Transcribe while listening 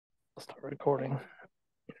Start recording.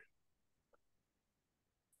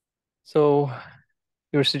 So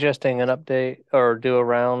you were suggesting an update or do a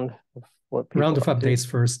round of what people Round of are up to? updates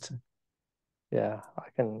first. Yeah, I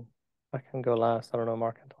can go last. I don't know,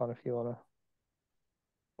 Marc-Antoine, if you wanna,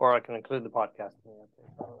 or I can include the podcast in the update.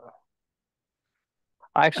 I don't know.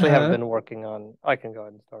 I actually haven't Uh, been working on. I can go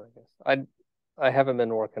ahead and start, I guess. I haven't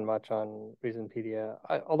been working much on Reasonpedia.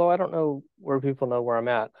 Although I don't know where people know where I'm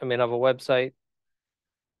at. I mean, I have a website.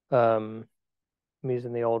 I'm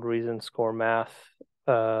using the old Reason Score math.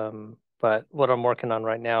 But what I'm working on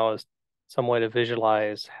right now is some way to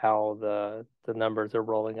visualize how the numbers are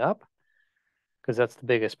rolling up, because that's the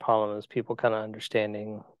biggest problem is people kind of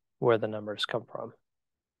understanding where the numbers come from.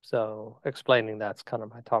 So explaining that's kind of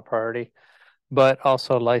my top priority. But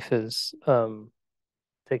also life is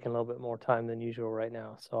taking a little bit more time than usual right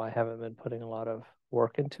now. So I haven't been putting a lot of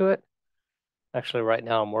work into it. Actually, right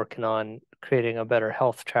now I'm working on creating a better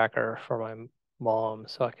health tracker for my mom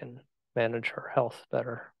so I can manage her health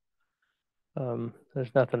better.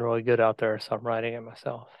 There's nothing really good out there, so I'm writing it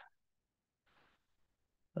myself.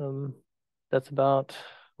 Um, that's about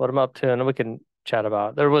what I'm up to, and we can chat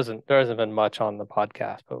about. There hasn't been much on the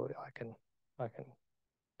podcast, but I can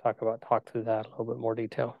talk through that a little bit more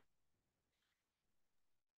detail.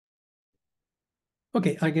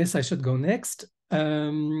 okay, I guess I should go next.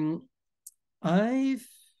 I've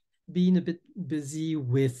been a bit busy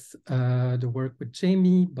with the work with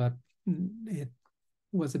Jamie, but it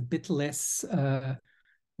was a bit less.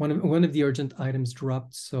 One of the urgent items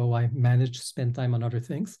dropped, so I managed to spend time on other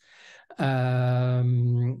things.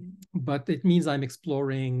 But it means I'm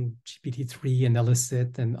exploring GPT-3 and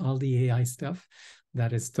Elicit and all the AI stuff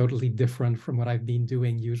that is totally different from what I've been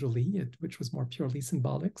doing usually, which was more purely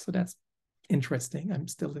symbolic. So that's interesting. I'm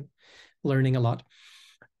still learning a lot,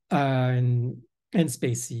 and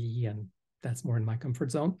spacey, and that's more in my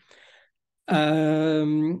comfort zone.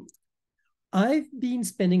 Um, I've been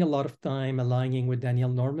spending a lot of time aligning with Daniel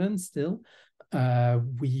Norman still.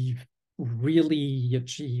 We've really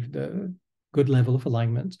achieved a good level of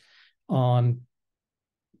alignment on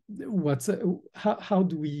how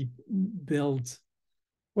do we build,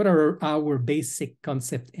 what are our basic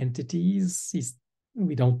concept entities.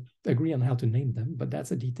 We don't agree on how to name them, but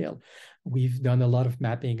that's a detail. We've done a lot of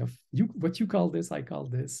mapping of what you call this, I call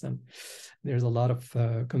this, and there's a lot of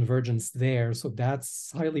convergence there. So that's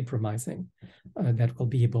highly promising that we'll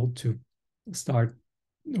be able to start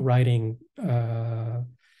writing data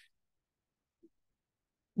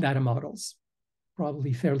models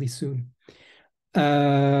probably fairly soon.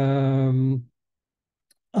 Um,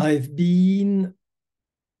 I've been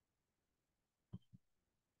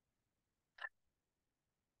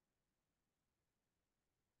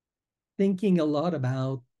thinking a lot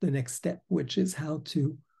about the next step, which is how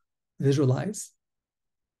to visualize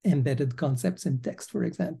embedded concepts in text, for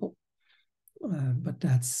example. But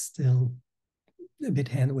that's still a bit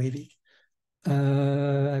hand wavy.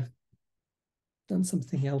 I've done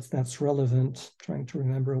something else that's relevant, trying to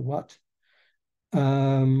remember what.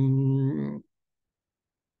 Those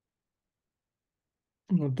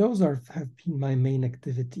have been my main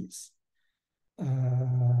activities.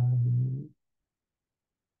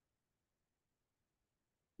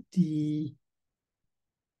 The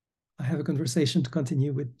I have a conversation to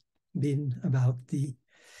continue with Bin about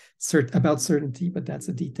about certainty, but that's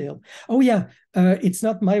a detail. Oh yeah, it's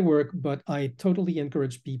not my work, but I totally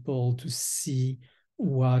encourage people to see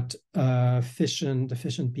what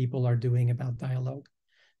efficient people are doing about dialogue,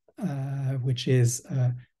 which is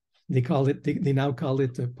they now call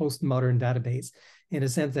it a postmodern database, in a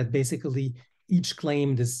sense that basically each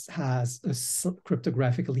claim has a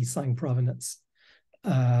cryptographically signed provenance.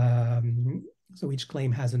 So each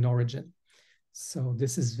claim has an origin. So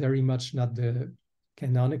this is very much not the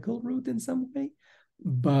canonical route in some way,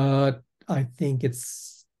 but I think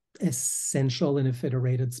it's essential in a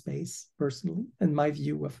federated space, personally, in my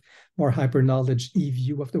view of more hyper knowledge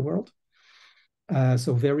view of the world.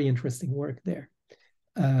 So very interesting work there.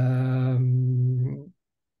 And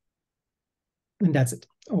that's it.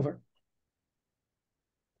 Over.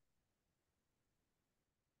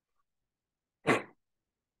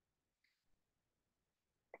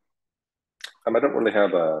 I don't really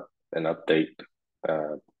have an update,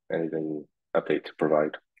 uh, anything update to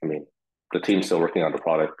provide. I mean, the team's still working on the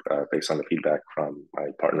product based on the feedback from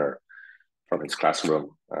my partner from his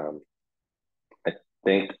classroom. I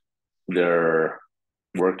think they're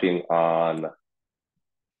working on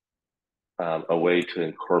a way to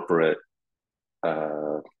incorporate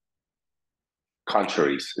uh,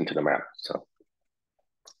 contraries into the map. So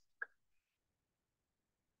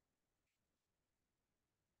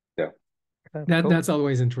yeah, Cool. That's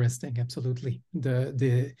always interesting. Absolutely.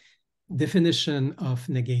 The definition of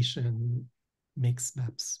negation makes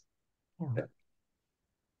maps. Yeah.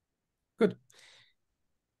 Good.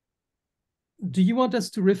 Do you want us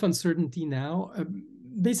to riff on certainty now?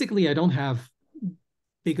 Basically, I don't have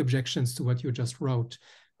big objections to what you just wrote.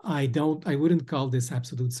 I wouldn't call this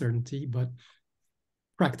absolute certainty, but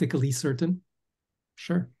practically certain.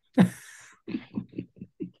 Sure.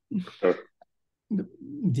 Sure.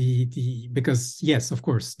 Because yes, of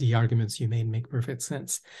course, the arguments you made make perfect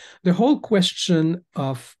sense. The whole question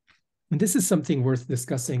of, and this is something worth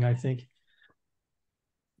discussing, I think.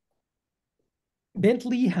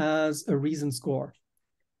 Bentley has a reason score,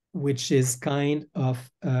 which is kind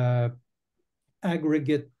of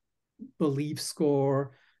aggregate belief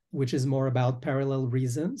score, which is more about parallel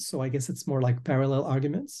reasons. So I guess it's more like parallel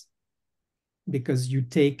arguments, because do you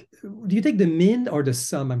take the min or the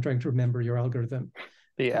sum? I'm trying to remember your algorithm.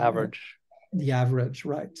 The average. The average,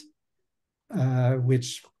 right?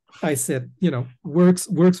 Which I said,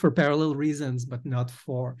 works for parallel reasons, but not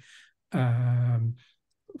for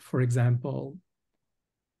example,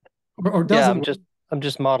 or doesn't. Yeah, I'm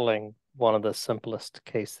just modeling one of the simplest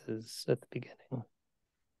cases at the beginning.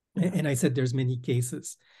 And I said there's many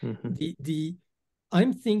cases. Mm-hmm.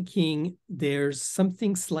 I'm thinking there's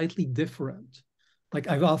something slightly different. Like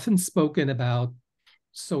I've often spoken about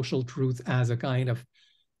social truth as a kind of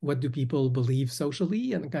what do people believe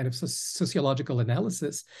socially and a kind of sociological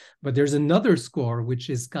analysis. But there's another score, which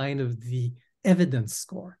is kind of the evidence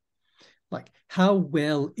score. Like how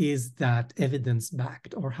well is that evidence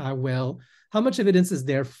backed, or how much evidence is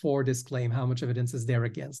there for this claim? How much evidence is there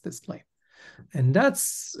against this claim? And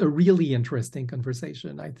that's a really interesting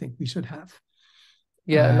conversation I think we should have.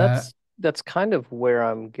 Yeah, and that's kind of where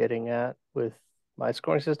I'm getting at with my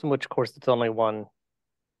scoring system, which of course it's only one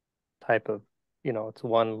type of, it's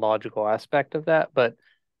one logical aspect of that. But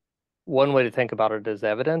one way to think about it is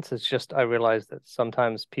evidence. It's just I realize that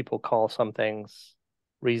sometimes people call some things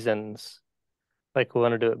reasons, like we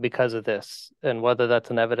want to do it because of this, and whether that's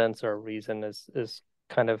an evidence or a reason is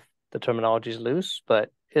kind of the terminology is loose,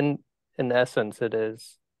 but in essence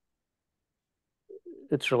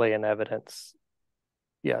it's really an evidence.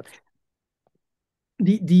 Yeah.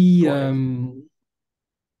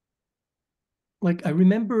 Like I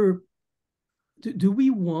remember, do we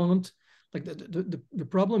want, like the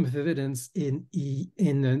problem of evidence in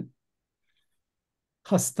a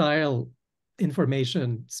hostile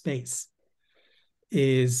information space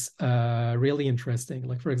is really interesting.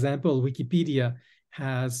 Like, for example, Wikipedia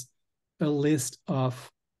has a list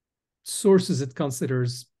of sources it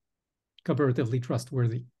considers comparatively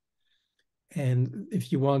trustworthy. And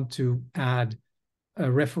if you want to add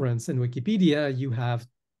a reference in Wikipedia, you have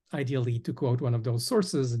ideally to quote one of those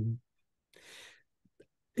sources. And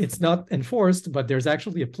it's not enforced, but there's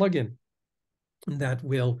actually a plugin that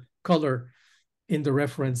will color in the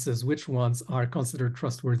references which ones are considered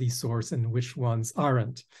trustworthy source and which ones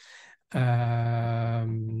aren't.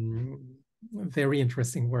 Very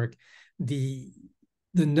interesting work. The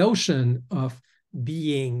notion of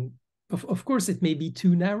being, of course, it may be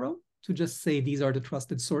too narrow to just say these are the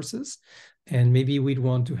trusted sources, and maybe we'd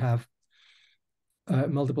want to have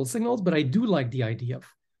multiple signals, but I do like the idea of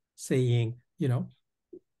saying,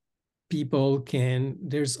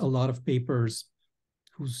 there's a lot of papers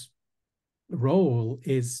whose role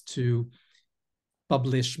is to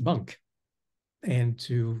publish bunk, and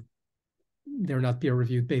they're not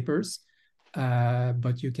peer-reviewed papers,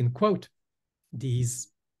 but you can quote these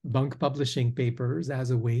bunk publishing papers as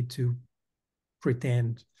a way to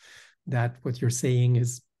pretend that what you're saying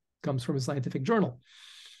comes from a scientific journal.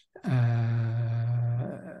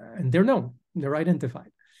 And they're known, they're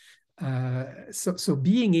identified. So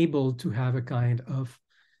being able to have a kind of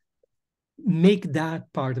make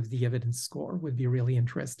that part of the evidence score would be really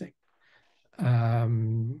interesting.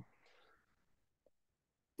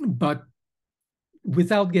 But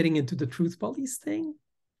without getting into the truth police thing,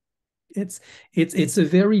 it's a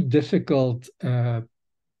very difficult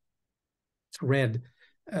thread.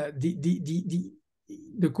 The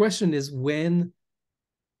question is, when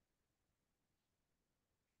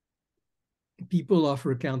people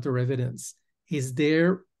offer counter evidence, is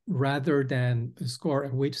there, rather than a score,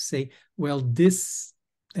 a way to say, well, this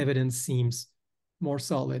evidence seems more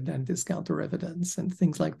solid than this counter evidence, and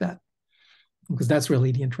things like that? Because that's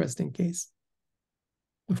really the interesting case.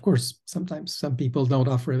 Of course, sometimes some people don't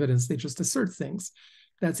offer evidence, they just assert things.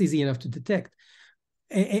 That's easy enough to detect.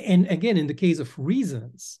 And again, in the case of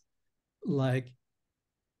reasons, like,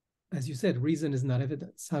 as you said, reason is not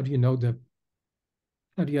evidence. How do you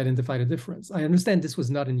identify the difference? I understand this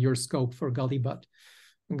was not in your scope for Gallibot,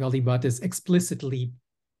 Galibot is explicitly,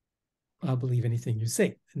 I'll believe anything you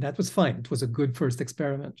say. And that was fine. It was a good first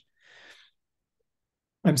experiment.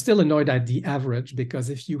 I'm still annoyed at the average, because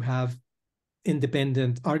if you have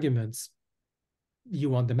independent arguments,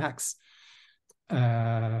 you want the max.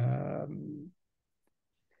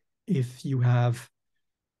 If you have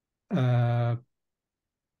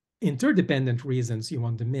interdependent reasons, you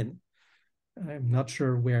want the min. I'm not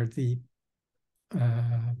sure where the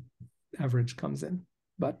average comes in,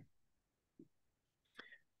 but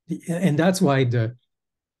and that's why the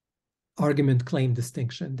argument claim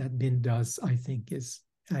distinction that bin does, I think, is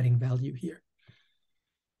adding value here.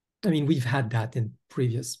 I mean, we've had that in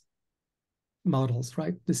previous models,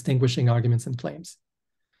 right? Distinguishing arguments and claims.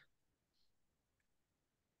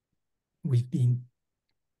 We've been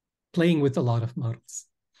playing with a lot of models.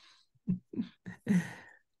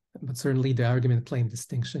 But certainly the argument claim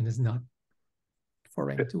distinction is not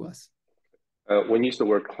foreign to us. When you use the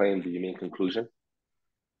word claim, do you mean conclusion?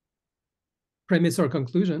 Premise or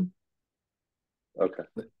conclusion. Okay.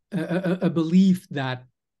 A belief that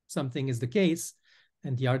something is the case,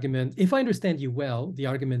 and the argument, if I understand you well, the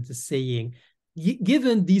argument is saying,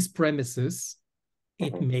 given these premises,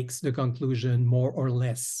 it makes the conclusion more or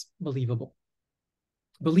less believable.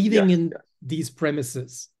 Believing in these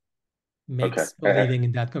premises makes believing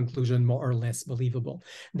in that conclusion more or less believable.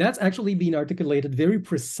 That's actually been articulated very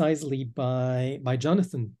precisely by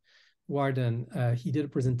Jonathan Warden. He did a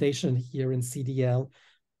presentation here in CDL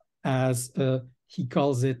as he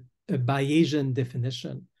calls it a Bayesian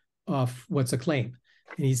definition of what's a claim.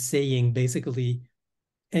 And he's saying basically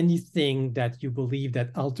anything that you believe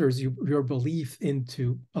that alters your belief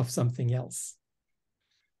of something else.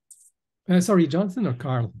 Sorry, Jonathan or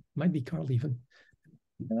Carl? Might be Carl even.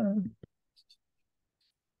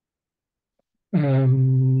 Let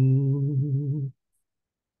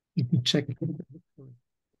me check.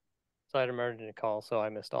 So I had an emergency call, so I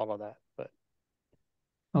missed all of that, but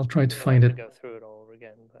I'll try to find it. Go through it all over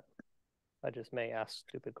again, but I just may ask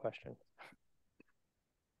stupid questions.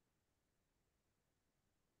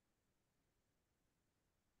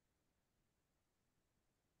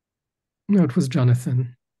 No, it was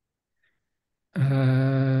Jonathan.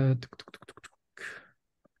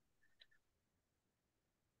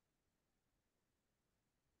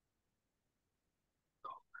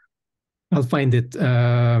 I'll find it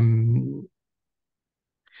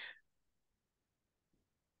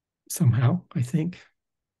somehow, I think.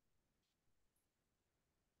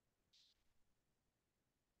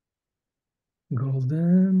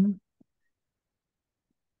 Golden.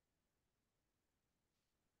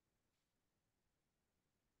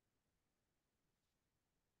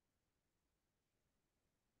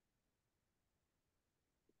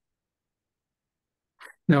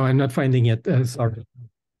 No, I'm not finding it. Sorry.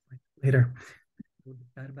 Later. We'll be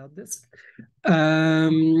bad about this.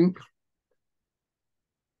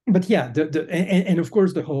 But yeah, and of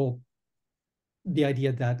course the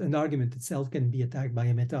idea that an argument itself can be attacked by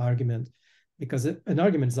a meta-argument, because an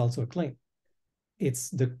argument is also a claim. It's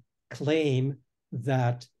the claim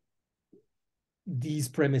that these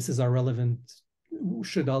premises are relevant,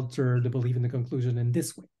 should alter the belief in the conclusion in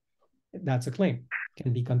this way. That's a claim,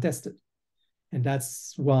 can be contested. And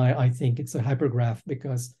that's why I think it's a hypergraph,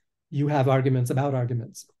 because you have arguments about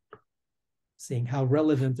arguments, saying how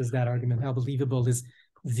relevant is that argument, how believable is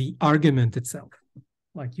the argument itself.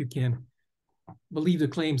 Like you can believe the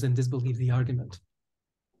claims and disbelieve the argument.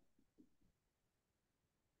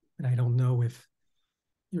 And I don't know if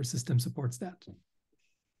your system supports that. I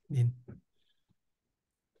mean,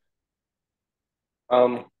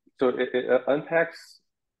 so it unpacks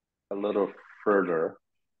a little further.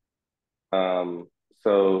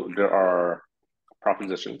 So there are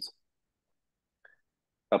propositions.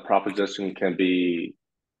 A proposition can be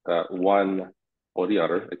one or the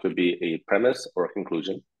other. It could be a premise or a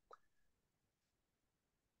conclusion.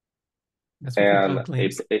 That's what we call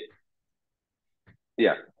claims.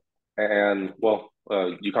 Yeah, and well,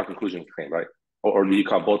 you call conclusion claim, right? Or do you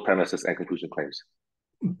call both premises and conclusion claims?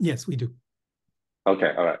 Yes, we do.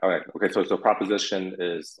 Okay, all right. Okay, so proposition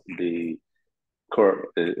is the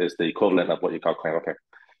equivalent of what you call claim. Okay,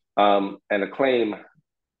 and a claim,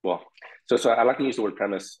 well, so I like to use the word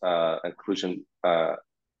premise and conclusion.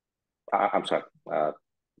 I'm sorry,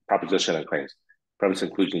 proposition and claims. Premise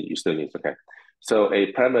and conclusion you still need. Okay, so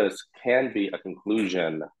a premise can be a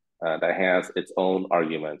conclusion that has its own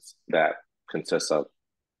arguments that consists of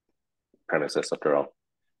premises of their own,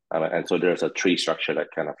 and so there's a tree structure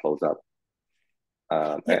that kind of flows up.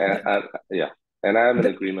 And I'm in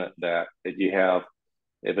agreement that if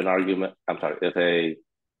a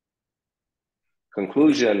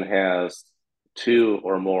conclusion has two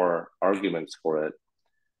or more arguments for it,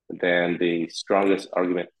 then the strongest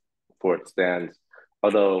argument for it stands.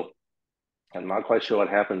 Although I'm not quite sure what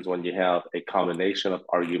happens when you have a combination of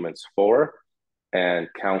arguments for and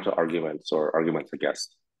counter arguments or arguments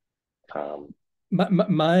against.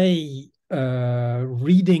 My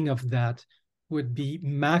reading of that would be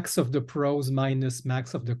max of the pros minus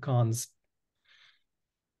max of the cons.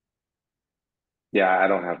 Yeah, I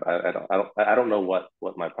don't know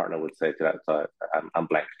what my partner would say to that, so I'm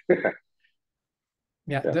blank.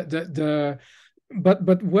 Yeah,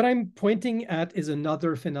 but what I'm pointing at is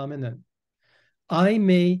another phenomenon. I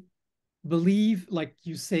may believe, like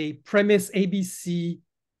you say, premise ABC,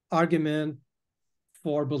 argument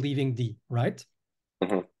for believing D, right?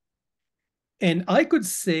 Mm-hmm. And I could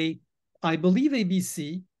say, I believe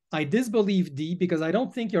ABC, I disbelieve D because I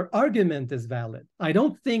don't think your argument is valid. I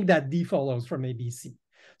don't think that D follows from ABC.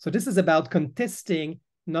 So this is about contesting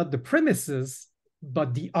not the premises,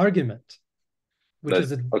 but the argument, which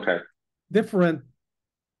is a different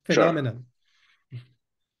phenomenon. Sure.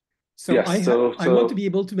 So yes, I want to be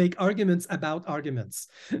able to make arguments about arguments.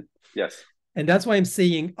 Yes. And that's why I'm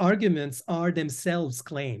saying arguments are themselves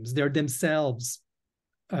claims. They're themselves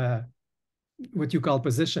what you call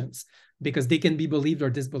positions, because they can be believed or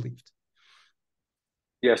disbelieved.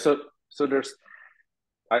 Yeah, so there's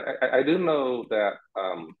I do know that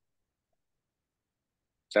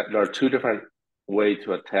that there are two different ways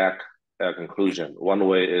to attack a conclusion. One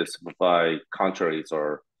way is by contraries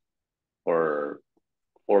or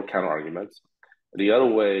counter arguments. The other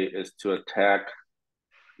way is to attack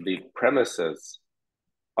the premises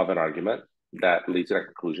of an argument that leads to that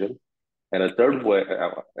conclusion. And a third way,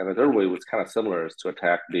 which is kind of similar, is to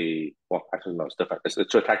attack actually no, it's different. It's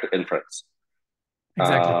to attack the inference.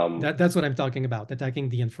 Exactly. That's what I'm talking about, attacking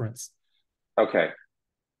the inference. Okay.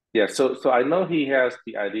 Yeah. So I know he has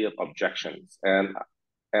the idea of objections, and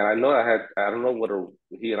I know I don't know whether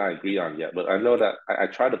he and I agree on yet, but I know that I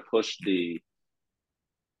try to push the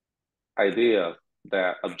idea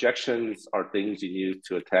that objections are things you use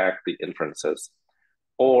to attack the inferences,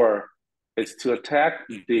 or it's to attack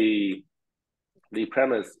the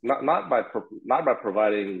premise, not by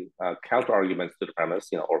providing counter arguments to the premise,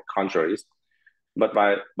 or contraries, but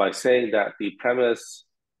by saying that the premise,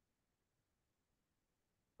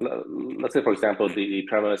 let's say for example, the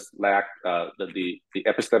premise lacked the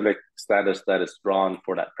epistemic status that is drawn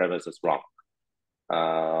for that premise is wrong.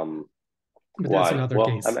 But that's another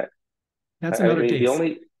case. That's another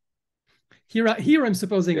case. Here I'm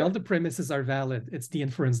supposing all the premises are valid. It's the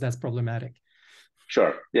inference that's problematic.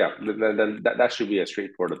 Sure. Yeah. Then that should be a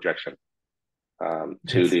straightforward objection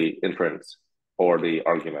to the inference or the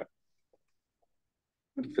argument.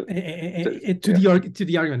 To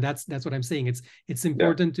the argument. That's what I'm saying. It's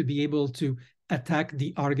important to be able to attack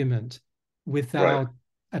the argument without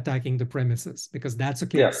attacking the premises, because that's a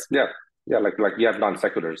case. Yeah. Like you have non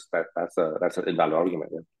sequiturs. That's an invalid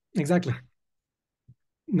argument. Yeah. Exactly.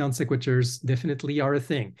 Non sequiturs definitely are a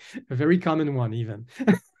thing, a very common one even.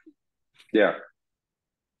 Yeah.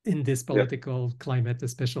 In this political climate,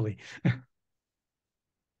 especially,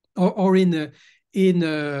 or in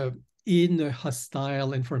a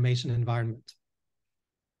hostile information environment.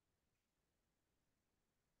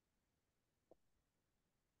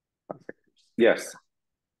 Yes.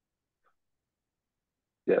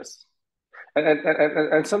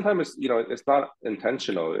 And sometimes it's not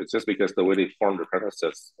intentional. It's just because the way they form the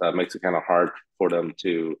premises makes it kind of hard for them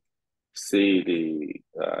to see the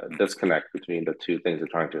disconnect between the two things they're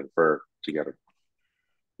trying to infer together.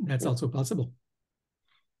 That's also possible.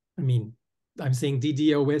 I mean, I'm saying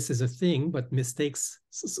DDoS is a thing, but mistakes,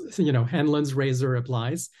 Hanlon's razor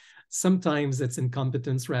applies. Sometimes it's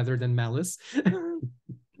incompetence rather than malice.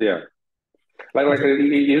 Yeah. Like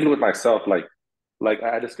even with myself, like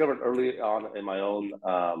I discovered early on in my own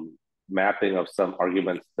mapping of some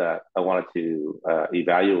arguments that I wanted to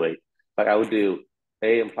evaluate. Like I would do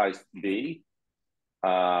A implies B,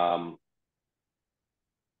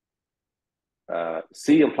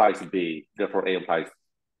 C implies B, therefore A implies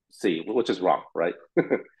C, which is wrong, right?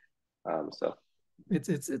 So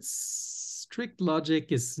it's strict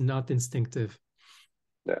logic is not instinctive.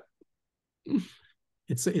 Yeah,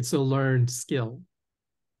 it's a learned skill,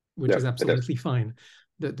 which is absolutely fine.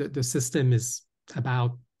 The system is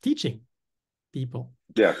about teaching people.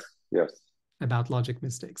 Yes. About logic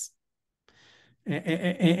mistakes,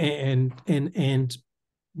 and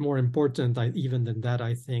more important even than that,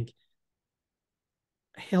 I think,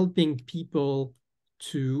 helping people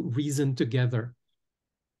to reason together,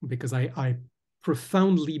 because I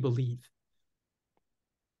profoundly believe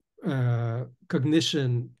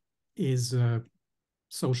cognition is a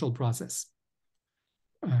social process.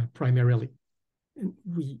 primarily.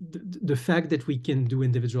 The fact that we can do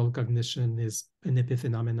individual cognition is an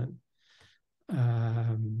epiphenomenon.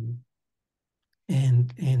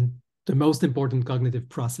 And the most important cognitive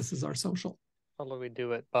processes are social. Although we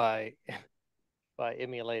do it by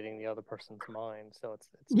emulating the other person's mind, so it's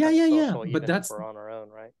yeah, social, but even that's if we're on our own,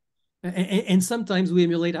 right? And sometimes we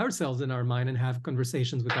emulate ourselves in our mind and have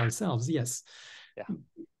conversations with ourselves. Yes. Yeah.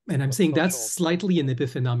 And I'm saying social, that's slightly an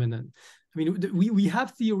epiphenomenon. I mean, we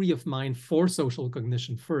have theory of mind for social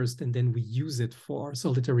cognition first, and then we use it for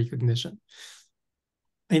solitary cognition.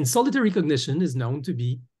 And solitary cognition is known to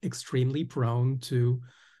be extremely prone to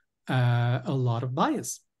a lot of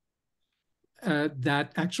bias.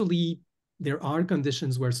 That actually, there are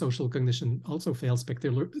conditions where social cognition also fails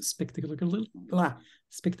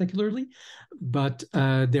spectacularly, but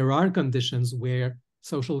there are conditions where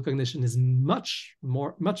social cognition is much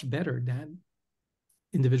better than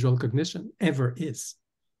individual cognition ever is.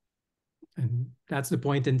 And that's the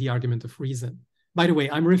point in the argument of reason. By the way,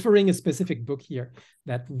 I'm referring a specific book here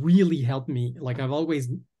that really helped me. Like, I've always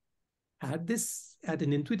had this at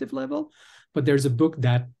an intuitive level, but there's a book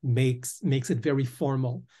that makes it very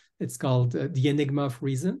formal. It's called The Enigma of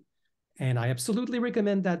Reason. And I absolutely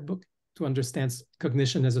recommend that book to understand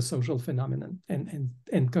cognition as a social phenomenon and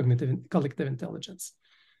collective intelligence.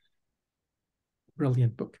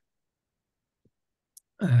 Brilliant book.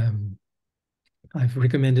 I've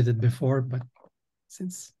recommended it before, but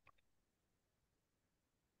since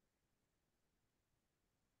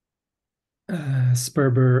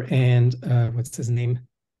Sperber and what's his name?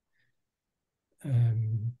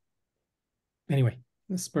 Anyway,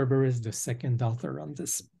 Sperber is the second author on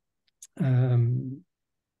this.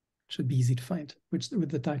 Should be easy to find,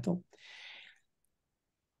 with the title.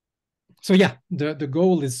 So yeah, the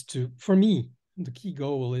goal is to, for me, the key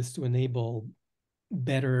goal is to enable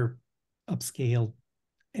better upscale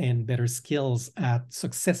and better skills at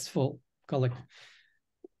successful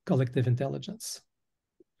collective intelligence,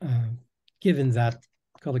 given that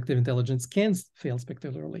collective intelligence can fail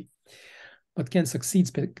spectacularly, but can succeed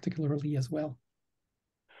spectacularly as well.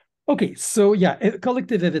 Okay, so yeah,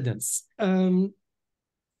 collective evidence. Do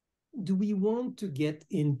we want to get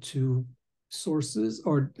into sources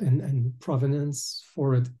and provenance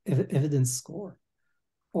for an evidence score?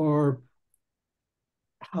 Or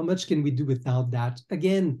how much can we do without that?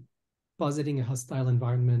 Again, positing a hostile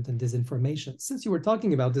environment and disinformation. Since you were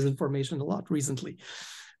talking about disinformation a lot recently,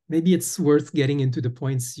 maybe it's worth getting into the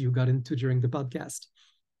points you got into during the podcast.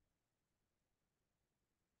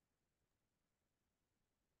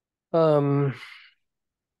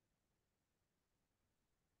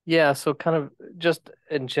 Yeah, so kind of just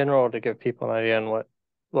in general to give people an idea on what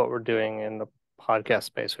we're doing in the podcast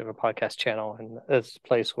space. We have a podcast channel, and it's a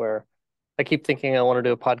place where I keep thinking I want to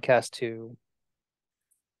do a podcast to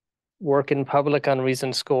work in public on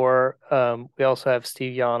Reason Score. We also have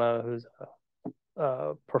Steve Yana, who's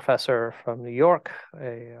a professor from New York,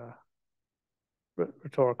 a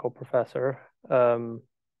rhetorical professor.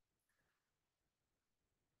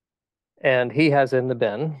 And he has In the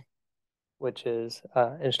Bin, which is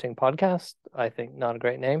interesting podcast. I think not a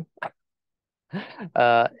great name.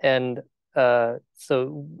 And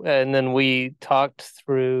then we talked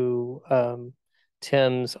through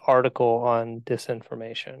Tim's article on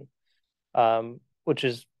disinformation, which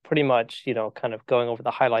is pretty much, kind of going over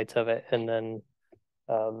the highlights of it, and then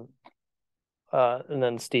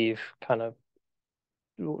Steve kind of,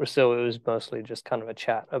 so it was mostly just kind of a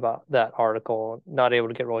chat about that article, not able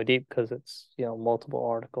to get really deep because it's, multiple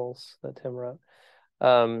articles that Tim wrote.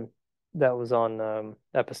 That was on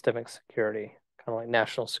epistemic security, kind of like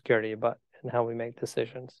national security, but and how we make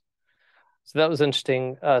decisions. So that was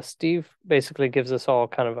interesting. Steve basically gives us all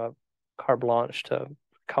kind of a carte blanche to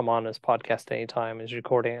come on his podcast anytime. He's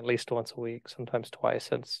recording at least once a week, sometimes twice.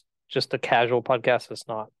 It's just a casual podcast. It's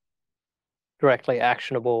not directly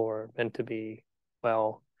actionable or meant to be,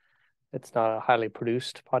 well, it's not a highly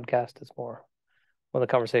produced podcast. It's more one of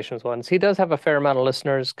the conversations ones. He does have a fair amount of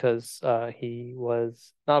listeners because he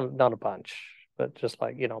was not a bunch, but just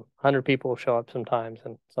like 100 people show up sometimes,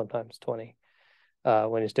 and sometimes 20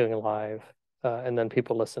 when he's doing a live, and then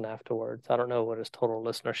people listen afterwards. I don't know what his total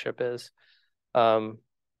listenership is,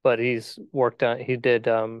 but he's worked on. He did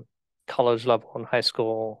college level and high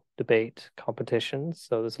school debate competitions,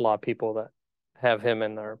 so there's a lot of people that have him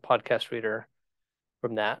in their podcast reader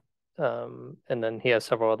from that. And then he has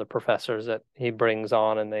several other professors that he brings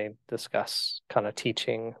on, and they discuss kind of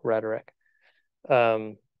teaching rhetoric.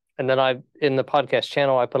 And then in the podcast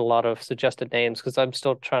channel, I put a lot of suggested names because I'm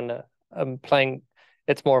playing,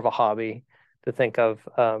 it's more of a hobby to think of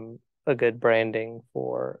a good branding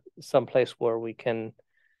for someplace where we can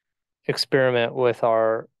experiment with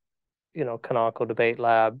our, canonical debate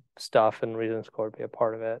lab stuff, and Reason Score would be a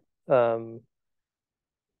part of it.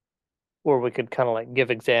 Where we could kind of like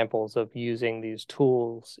give examples of using these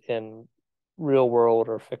tools in real world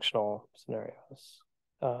or fictional scenarios.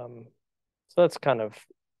 So that's kind of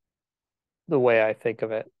the way I think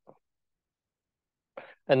of it.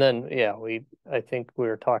 And then, yeah, I think we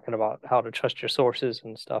were talking about how to trust your sources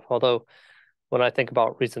and stuff. Although when I think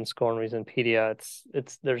about Reason Score and Reasonpedia,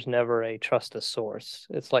 there's never a trust a source.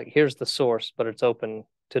 It's like, here's the source, but it's open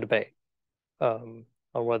to debate on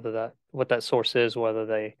what that source is, whether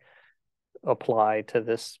they apply to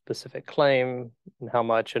this specific claim and how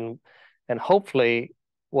much, and hopefully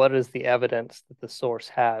what is the evidence that the source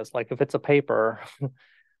has. Like if it's a paper,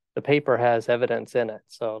 the paper has evidence in it,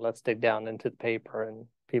 so let's dig down into the paper and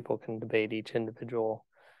people can debate each individual,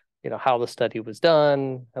 how the study was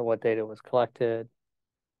done and what data was collected,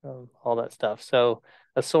 all that stuff. So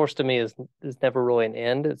a source to me is never really an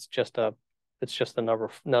end. It's just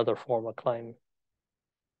another form of claim.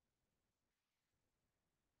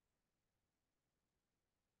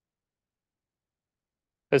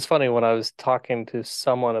 It's funny when I was talking to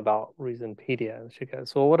someone about Reasonpedia, and she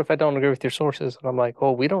goes, "Well, what if I don't agree with your sources?" And I'm like,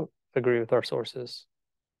 "Well, we don't agree with our sources.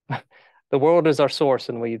 The world is our source,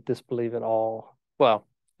 and we disbelieve it all. Well,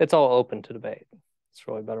 it's all open to debate. It's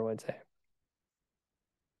really a better way to say it.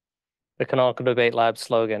 The Canonical Debate Lab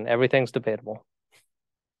slogan: everything's debatable.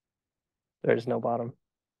 There's no bottom."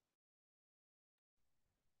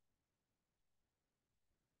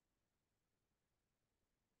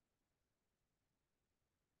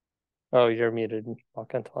 Oh, you're muted,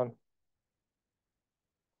 Marc-Antoine.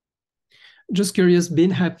 Just curious, Ben,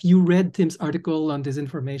 have you read Tim's article on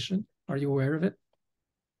disinformation? Are you aware of it?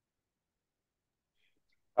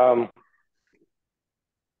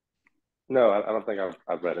 No, I don't think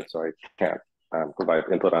I've read it, so I can't provide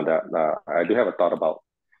input on that. I do have a thought about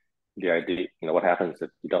the idea, what happens if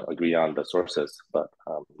you don't agree on the sources, but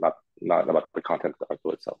not about the content of the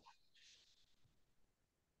article itself.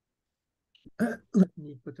 Let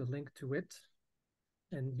me put a link to it.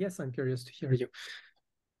 And yes, I'm curious to hear you.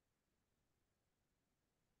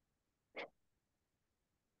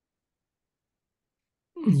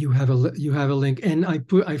 You have a link, and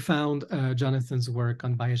I found Jonathan's work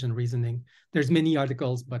on Bayesian reasoning. There's many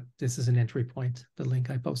articles, but this is an entry point. The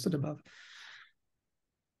link I posted above.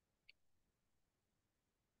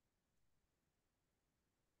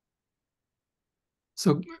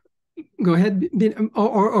 So go ahead,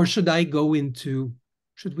 or should I go into?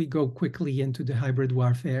 Should we go quickly into the hybrid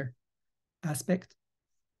warfare aspect?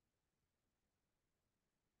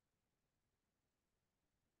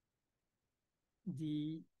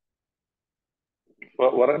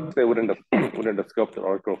 Well, what I'd say within the scope of the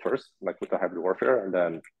article first, like with the hybrid warfare, and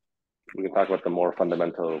then we can talk about the more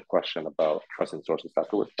fundamental question about trusting sources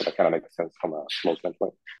afterwards. But that kind of makes sense from a flow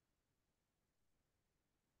standpoint.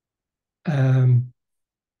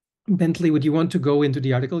 Bentley, would you want to go into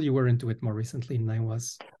the article? You were into it more recently than I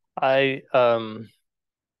was. I kind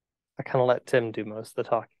of let Tim do most of the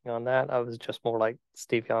talking on that. I was just more like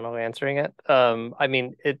Steve Yano answering it. I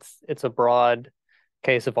mean, it's a broad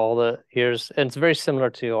case of all the here's, and it's very similar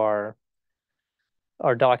to our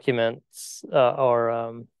documents, these are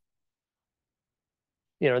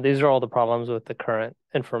all the problems with the current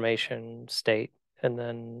information state, and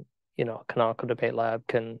then Canonical Debate Lab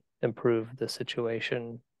can improve the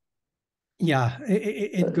situation. Yeah,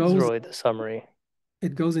 it goes really the summary.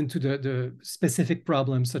 It goes into the specific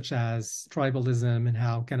problems such as tribalism and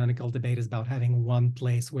how canonical debate is about having one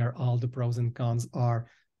place where all the pros and cons are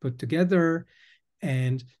put together,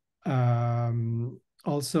 and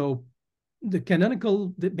also the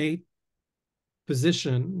canonical debate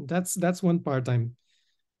position. That's one part I'm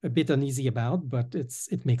a bit uneasy about, but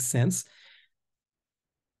it makes sense.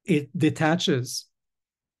 It detaches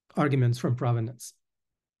arguments from provenance,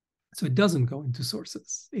 so it doesn't go into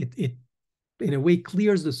sources. It in a way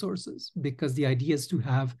clears the sources, because the idea is to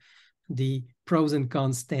have the pros and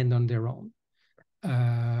cons stand on their own,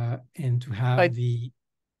 and to have I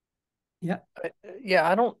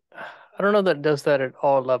don't know that it does that at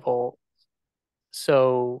all level.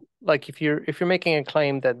 So like if you're making a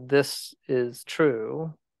claim that this is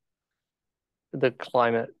true, the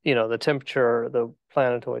climate, the temperature, the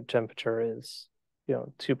planetoid temperature is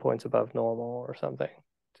 2 points above normal or something,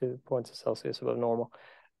 2 points of Celsius above normal.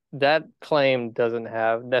 That claim doesn't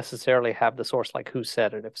necessarily have the source, like who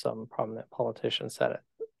said it, if some prominent politician said it.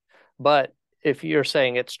 But if you're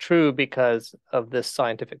saying it's true because of this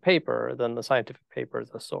scientific paper, then the scientific paper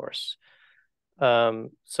is a source.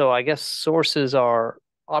 So I guess sources are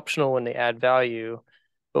optional when they add value.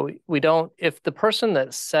 But we don't, if the person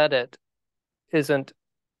that said it isn't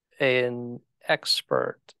an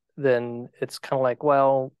expert, then it's kind of like,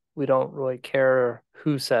 well, we don't really care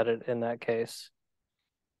who said it in that case.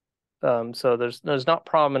 So there's not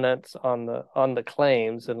prominence on the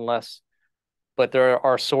claims unless, but there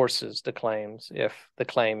are sources to claims if the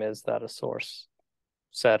claim is that a source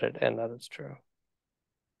said it and that it's true.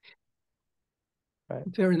 Right.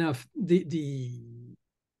 Fair enough.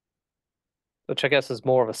 Which I guess is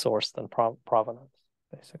more of a source than provenance,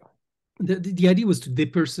 basically. The idea was to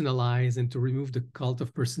depersonalize and to remove the cult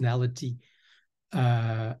of personality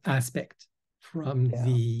aspect from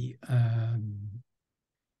the.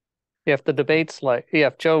 If the debate's like,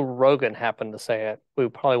 if Joe Rogan happened to say it, we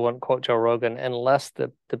probably wouldn't quote Joe Rogan unless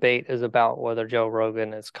the debate is about whether Joe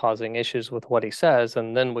Rogan is causing issues with what he says,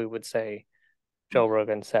 and then we would say Joe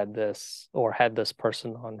Rogan said this or had this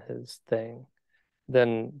person on his thing.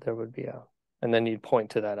 Then there would be and then you'd point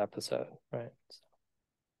to that episode, right?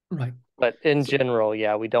 Right. But in general,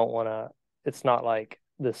 yeah, we don't want to. It's not like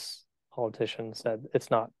this politician said.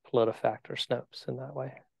 It's not PolitiFact or Snopes in that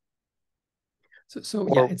way. So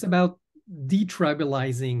yeah, it's about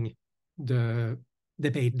detribalizing the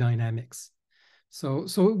debate dynamics. So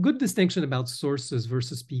a good distinction about sources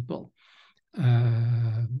versus people.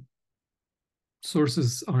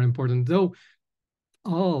 Sources are important, though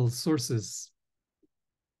all sources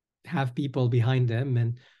have people behind them,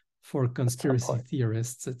 and for conspiracy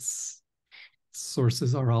theorists, it's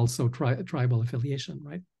sources are also tribal affiliation,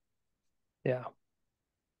 right? Yeah.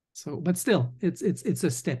 So, but still, it's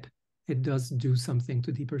a step. It does do something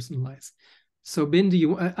to depersonalize. So, Ben, do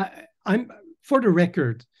you? I'm for the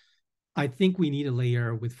record, I think we need a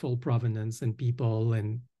layer with full provenance and people.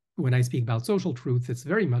 And when I speak about social truth, it's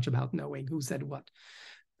very much about knowing who said what,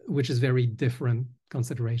 which is very different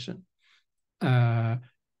consideration. I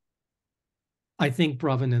think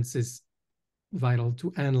provenance is vital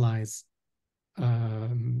to analyze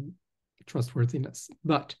trustworthiness,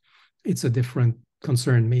 but it's a different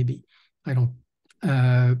concern, maybe. I don't.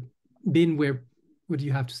 Ben, what do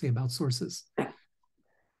you have to say about sources?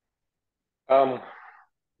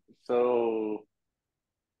 So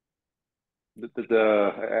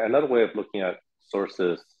another way of looking at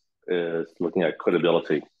sources is looking at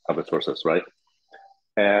credibility of the sources, right?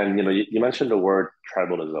 And you mentioned the word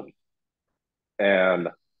tribalism. And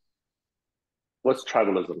what's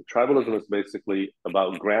tribalism? Tribalism is basically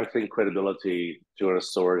about granting credibility to a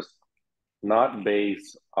source not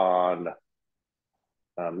based on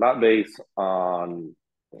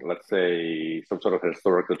let's say some sort of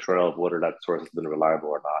historical trail of whether that source has been reliable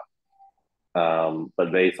or not,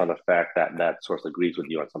 but based on the fact that that source agrees with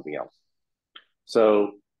you on something else.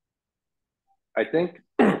 So I think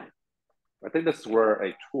this is where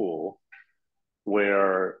a tool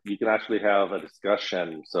where you can actually have a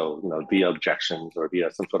discussion, so via objections or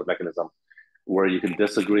via some sort of mechanism where you can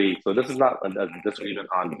disagree. So this is not a disagreement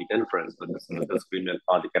on the inference, but this is a disagreement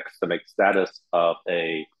on the epistemic status of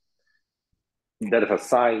that is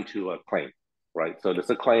assigned to a claim, right? So this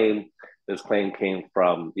claim came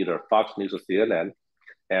from either Fox News or CNN.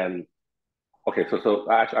 And okay,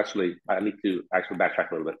 so actually I need to actually backtrack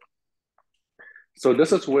a little bit. So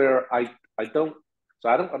this is where I don't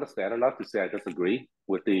understand enough to say I disagree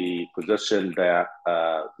with the position that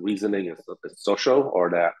reasoning is social, or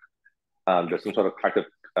that there's some sort of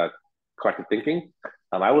collective thinking.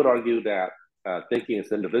 I would argue that thinking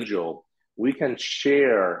is individual. We can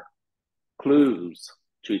share clues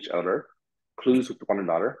to each other, clues with one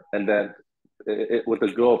another, and then with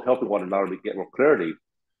the goal of helping one another to get more clarity.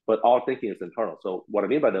 But all thinking is internal. So what I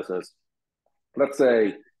mean by this is, let's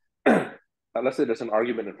say there's an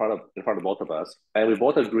argument in front of both of us, and we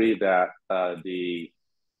both agree that the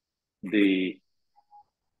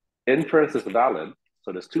inference is valid.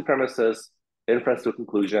 So there's two premises, inference to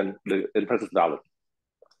conclusion. The inference is valid.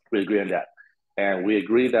 We agree on that, and we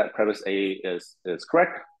agree that premise A is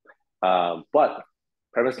correct. But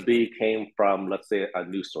premise B came from, let's say, a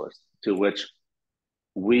news source to which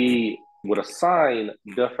we would assign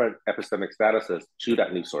different epistemic statuses to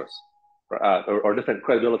that news source, or different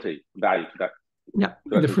credibility value to that. Yeah,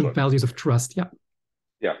 different values of trust. Yeah.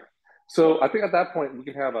 Yeah. So I think at that point we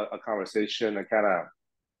can have a conversation and kind of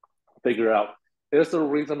figure out, is the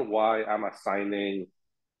reason why I'm assigning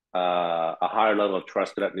a higher level of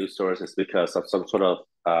trust to that news source is because of some sort of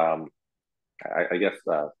I guess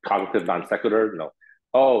cognitive non sequitur.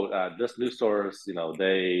 This news source,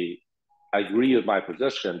 they agree with my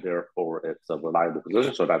position, therefore it's a reliable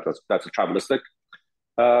position. So that's a tribalistic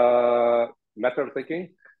method of thinking,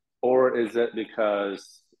 or is it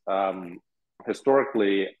because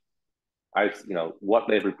historically what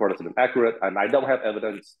they've reported has been accurate, and I don't have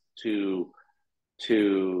evidence to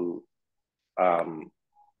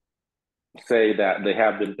say that they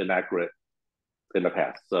have been inaccurate in the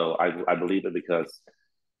past. So I believe it because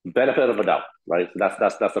benefit of a doubt, right? So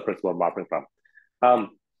that's the principle I'm operating from.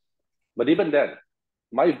 But even then,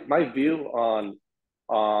 my view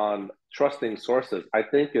on trusting sources, I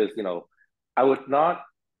think is, I would not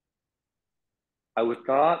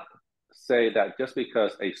say that just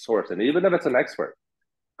because a source, and even if it's an expert,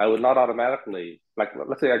 I would not automatically, like,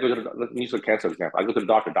 let's say I go to, let's use a cancer example. I go to the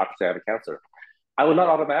doctor say I have a cancer. I would not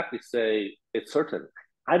automatically say it's certain.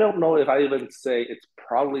 I don't know if I even say it's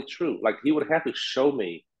probably true. Like, he would have to show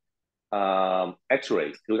me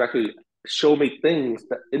x-rays. He would actually show me things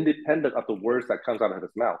that independent of the words that comes out of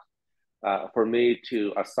his mouth for me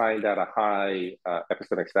to assign that a high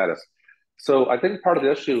epistemic status. So I think part of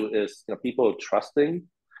the issue is people trusting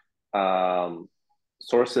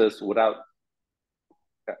sources without,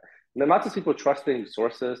 not just people trusting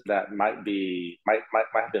sources that might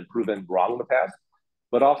have been proven wrong in the past,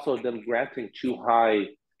 but also them granting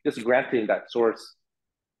that source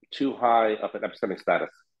too high of an epistemic status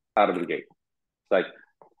out of the gate. It's like,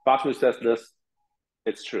 Fox News says this,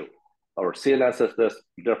 it's true. Or CNN says this,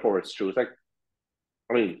 therefore it's true. It's like,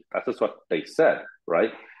 I mean, that's just what they said,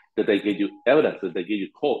 right? Did they give you evidence? Did they give you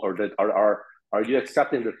quote? Or are you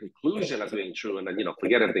accepting the conclusion as being true and then,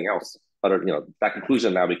 forget everything else? That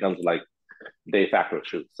conclusion now becomes like de facto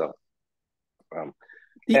truth. So,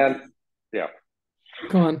 and yeah.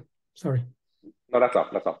 Go on. Sorry. No, that's all.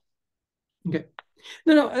 Okay.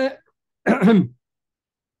 No.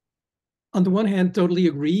 On the one hand, totally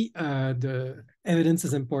agree. The evidence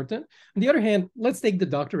is important. On the other hand, let's take the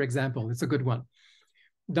doctor example. It's a good one.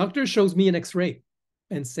 Doctor shows me an X-ray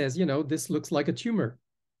and says, this looks like a tumor.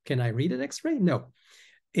 Can I read an X-ray? No.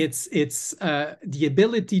 It's the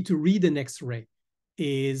ability to read an X-ray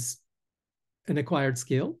is an acquired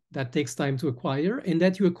skill that takes time to acquire, and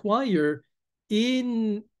that you acquire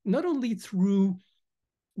in not only through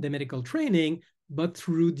the medical training, but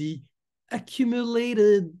through the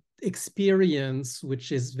accumulated experience,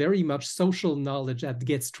 which is very much social knowledge that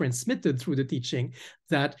gets transmitted through the teaching,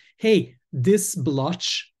 that, hey, this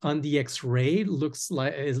blotch on the X-ray looks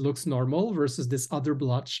normal versus this other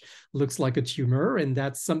blotch looks like a tumor. And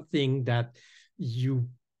that's something that you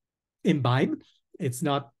imbibe. It's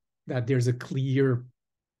not that there's a clear,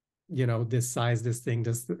 this size, this thing,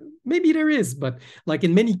 maybe there is, but like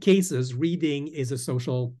in many cases, reading is a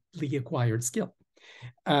socially acquired skill.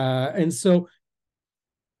 And so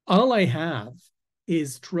all I have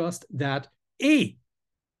is trust that the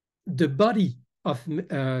body of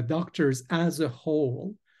doctors as a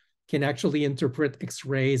whole can actually interpret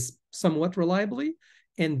X-rays somewhat reliably,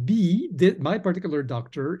 and B, my particular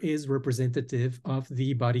doctor is representative of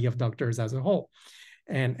the body of doctors as a whole.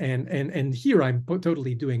 And here I'm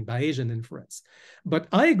totally doing Bayesian inference. But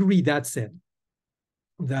I agree, that said,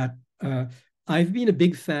 that I've been a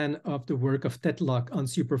big fan of the work of Tetlock on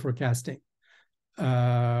super forecasting.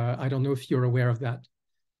 I don't know if you're aware of that.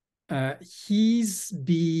 He's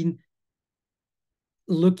been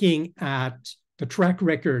looking at the track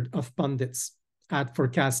record of pundits at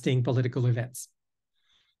forecasting political events.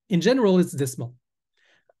 In general, it's dismal.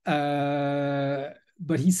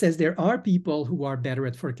 But he says there are people who are better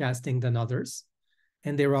at forecasting than others,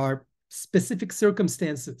 and there are specific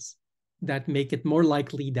circumstances that make it more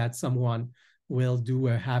likely that someone will do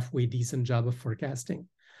a halfway decent job of forecasting.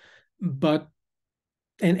 But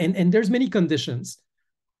and there's many conditions,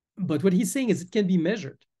 but what he's saying is it can be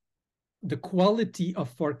measured. The quality of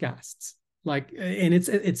forecasts, and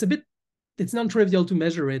it's non-trivial to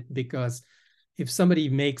measure it, because if somebody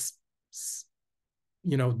makes,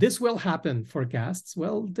 this will happen forecasts,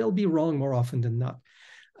 well, they'll be wrong more often than not.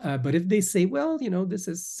 But if they say, well, this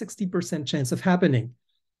is 60% chance of happening,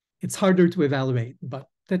 it's harder to evaluate. But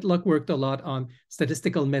Tetlock worked a lot on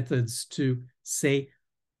statistical methods to say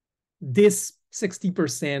this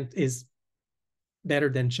 60% is better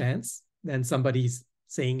than chance, than somebody's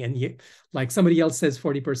saying, and like somebody else says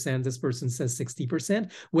 40%, this person says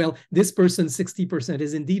 60%. Well, this person's 60%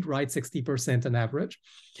 is indeed right, 60% on average,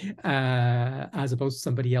 as opposed to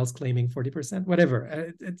somebody else claiming 40%,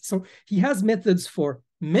 whatever. So he has methods for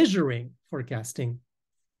measuring forecasting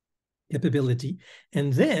capability.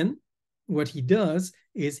 And then what he does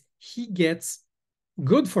is he gets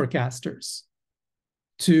good forecasters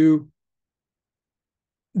to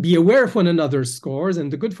be aware of one another's scores, and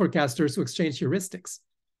the good forecasters who exchange heuristics,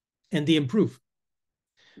 and they improve.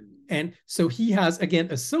 And so he has, again,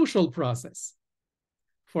 a social process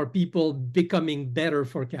for people becoming better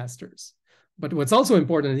forecasters. But what's also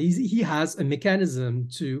important is he has a mechanism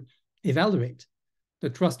to evaluate the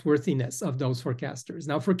trustworthiness of those forecasters.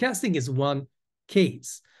 Now, forecasting is one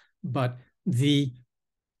case, but the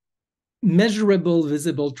measurable,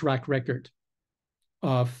 visible track record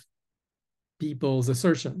of people's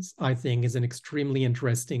assertions, I think, is an extremely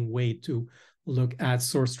interesting way to look at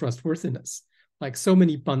source trustworthiness. Like, so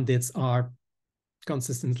many pundits are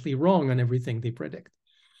consistently wrong on everything they predict,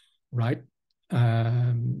 right?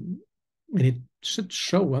 And it should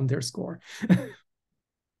show on their score.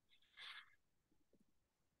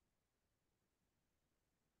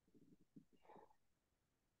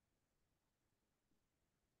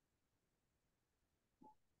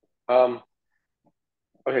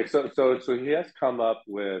 Okay, so he has come up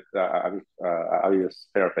with I'll just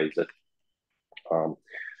paraphrase it,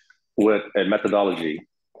 with a methodology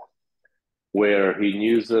where he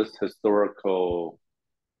uses historical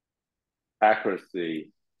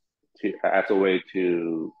accuracy as a way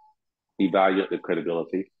to evaluate the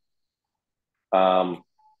credibility. Okay,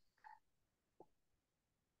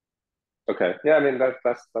 yeah, I mean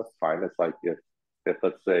that's fine. It's like if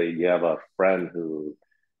let's say you have a friend who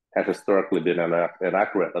has historically been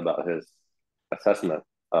inaccurate about his assessment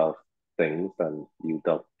of things, and you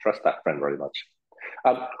don't trust that friend very much.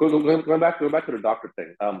 Going back to the doctor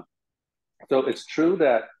thing. So it's true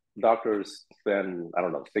that doctors spend, I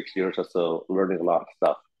don't know, 6 years or so learning a lot of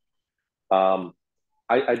stuff.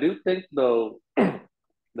 I do think though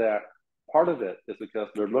that part of it is because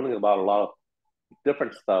they're learning about a lot of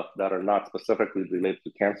different stuff that are not specifically related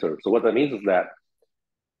to cancer. So what that means is that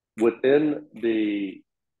within the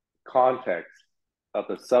context of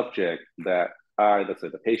the subject that let's say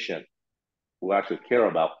the patient, will actually care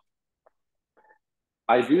about,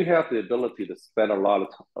 I do have the ability to spend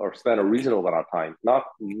spend a reasonable amount of time, not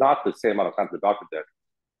the same amount of time the doctor did,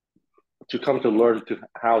 to come to learn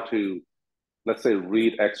how to, let's say,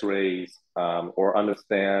 read X-rays, or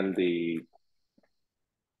understand the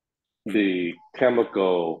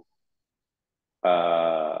chemical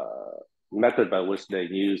method by which they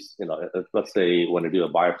use, let's say when they do a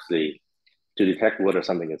biopsy, to detect whether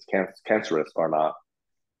something is cancerous or not.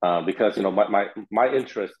 Because my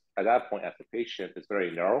interest at that point as a patient is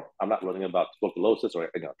very narrow. I'm not learning about tuberculosis or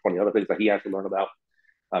 20 other things that he has to learn about.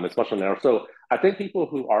 It's much more narrow. So I think people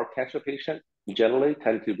who are cancer patients generally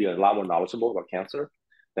tend to be a lot more knowledgeable about cancer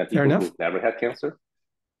than people who've never had cancer.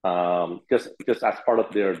 Just as part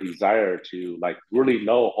of their desire to like really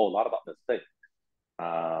know a whole lot about this thing,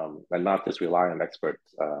 and not just rely on experts.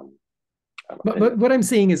 But what I'm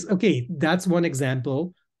saying is, okay, that's one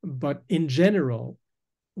example, but in general,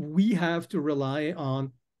 we have to rely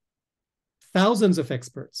on thousands of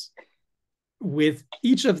experts, with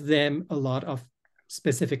each of them a lot of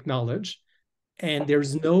specific knowledge, and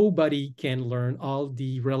there's nobody can learn all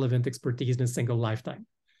the relevant expertise in a single lifetime.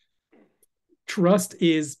 Trust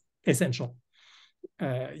is essential.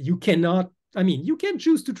 You cannot, you can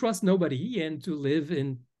choose to trust nobody and to live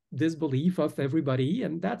in disbelief of everybody,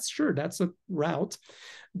 and that's a route.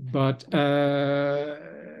 But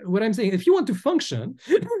what I'm saying, if you want to function,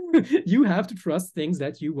 you have to trust things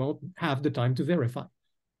that you won't have the time to verify.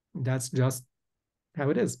 That's just how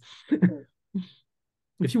it is.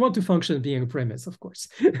 If you want to function being a premise, of course.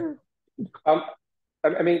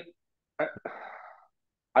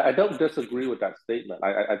 I don't disagree with that statement.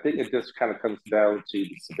 I think it just kind of comes down to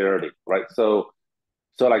the severity, right? So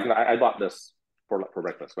like I bought this for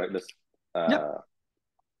breakfast, right? This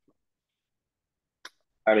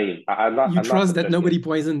I'm not. You trust that nobody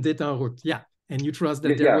poisoned it en route, yeah, and you trust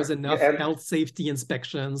that there was enough health safety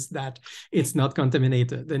inspections that it's not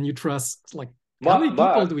contaminated, and you trust how many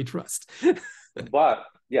people do we trust? But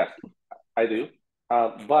yes, I do.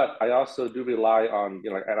 But I also do rely on,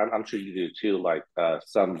 and I'm sure you do too, like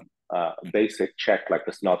some basic check, like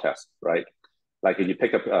the smell test, right? Like if you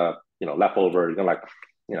pick up, leftover, you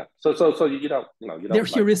don't. They're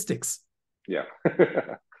heuristics. Yeah.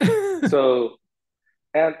 So,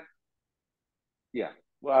 and yeah,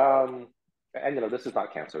 and this is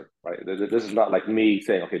not cancer, right? This is not like me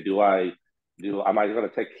saying, okay, am I going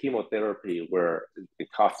to take chemotherapy where it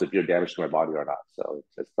causes severe damage to my body or not? So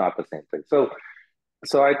it's not the same thing.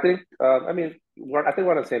 So I think, I think we're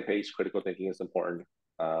on the same page. Critical thinking is important.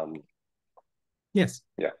 Yes.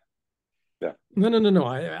 Yeah. Yeah. No.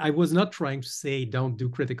 I was not trying to say don't do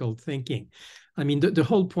critical thinking. The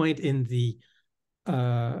whole point in the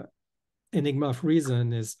enigma of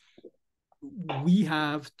reason is we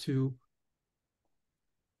have to,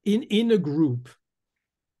 in a group,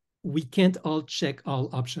 we can't all check all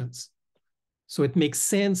options. So it makes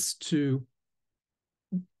sense to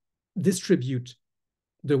distribute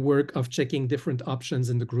the work of checking different options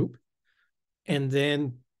in the group, and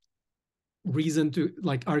then reason to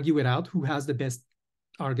like argue it out, who has the best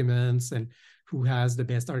arguments and who has the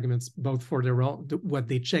best arguments both for their own what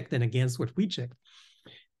they checked and against what we checked.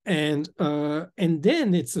 And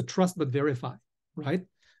then it's a trust but verify, right?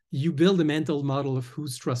 You build a mental model of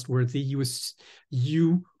who's trustworthy.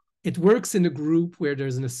 It works in a group where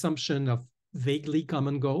there's an assumption of vaguely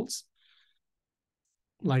common goals.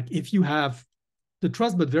 Like if you have the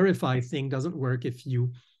trust but verify thing doesn't work if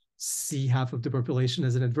you see half of the population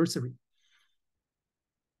as an adversary.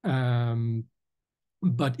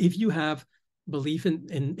 But if you have belief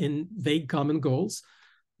in vague common goals,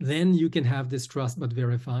 then you can have this trust but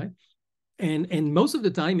verify. And most of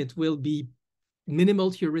the time it will be minimal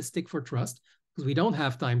heuristic for trust because we don't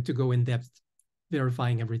have time to go in depth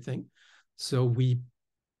verifying everything. So we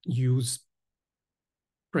use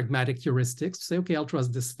pragmatic heuristics to say, okay, I'll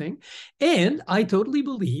trust this thing. And I totally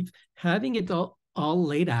believe having it all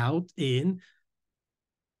laid out in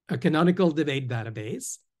a canonical debate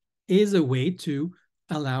database is a way to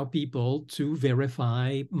allow people to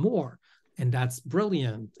verify more. And that's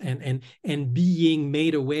brilliant. And being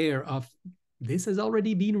made aware of this has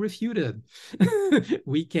already been refuted.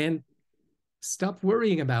 We can stop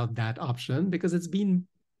worrying about that option because it's been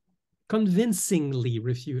convincingly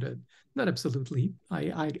refuted. Not absolutely,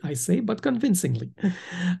 I say, but convincingly.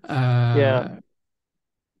 Yeah.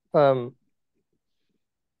 Back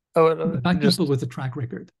Just people with a track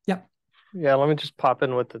record. Yeah. yeah. Let me just pop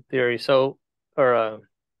in with the theory. So, or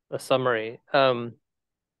a summary.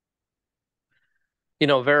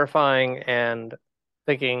 Verifying and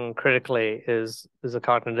thinking critically is a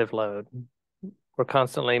cognitive load. We're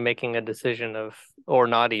constantly making a decision of, or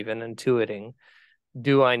not even intuiting,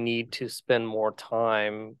 do I need to spend more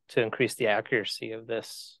time to increase the accuracy of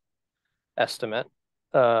this estimate?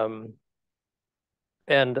 And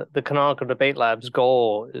the Canonical Debate Lab's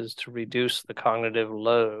goal is to reduce the cognitive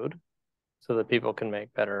load so that people can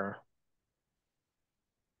make better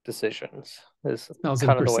decisions, is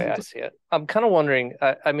kind of the way I see it. I'm kind of wondering,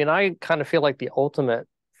 I mean, I kind of feel like the ultimate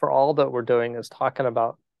for all that we're doing is talking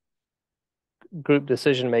about group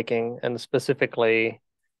decision making, and specifically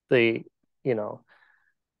the,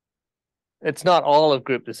 it's not all of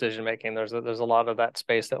group decision making. There's a lot of that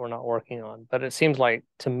space that we're not working on, but it seems like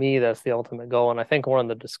to me that's the ultimate goal. And I think one of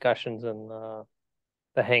the discussions in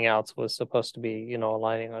the Hangouts was supposed to be,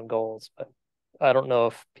 aligning on goals, but I don't know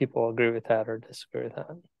if people agree with that or disagree with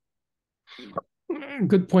that.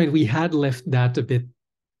 Good point. We had left that a bit,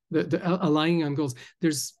 the aligning on goals.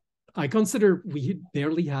 I consider we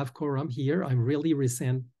barely have quorum here. I really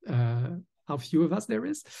resent how few of us there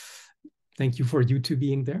is. Thank you for you two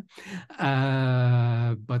being there.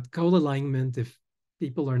 But goal alignment, if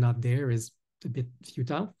people are not there, is a bit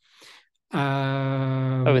futile.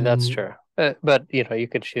 I mean, that's true. But you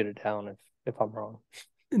could shoot it down if I'm wrong.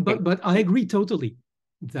 But I agree totally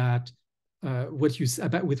that what you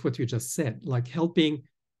just said, like helping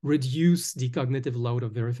reduce the cognitive load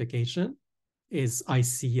of verification is, I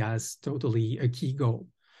see as totally a key goal,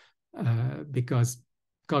 because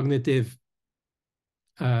collective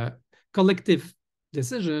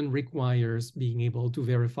decision requires being able to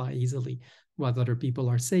verify easily what other people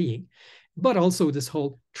are saying. But also this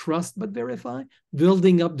whole trust but verify,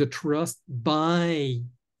 building up the trust by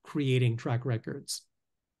creating track records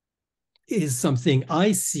is something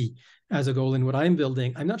I see as a goal in what I'm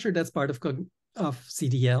building. I'm not sure that's part of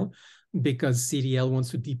CDL, because CDL wants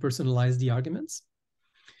to depersonalize the arguments.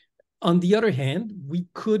 On the other hand, we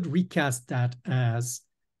could recast that as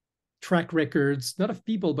track records, not of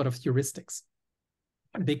people, but of heuristics.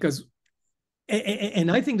 Because,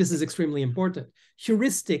 and I think this is extremely important,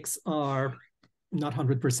 heuristics are not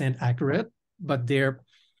 100% accurate, but they're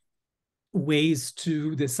ways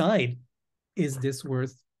to decide, is this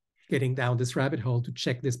worth getting down this rabbit hole to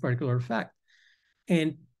check this particular fact?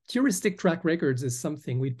 And heuristic track records is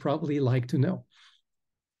something we'd probably like to know,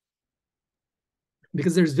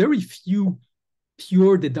 because there's very few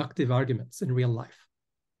pure deductive arguments in real life.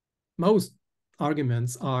 Most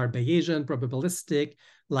arguments are Bayesian, probabilistic,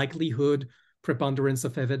 likelihood, preponderance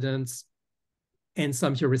of evidence, and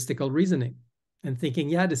some heuristical reasoning, and thinking,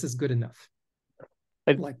 yeah, this is good enough.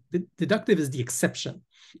 Like deductive is the exception.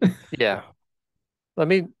 Yeah. Let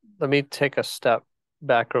me take a step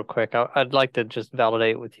back real quick. I'd like to just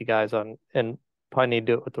validate with you guys on, and probably need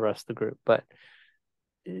to do it with the rest of the group, but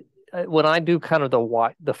when I do kind of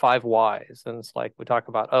the 5 whys, and it's like we talk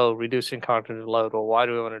about, reducing cognitive load. Well, why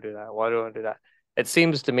do we want to do that? Why do we want to do that? It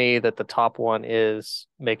seems to me that the top one is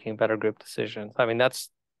making better group decisions. I mean,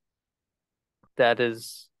 that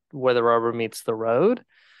is where the rubber meets the road.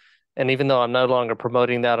 And even though I'm no longer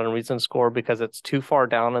promoting that on Reason Score because it's too far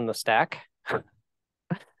down in the stack,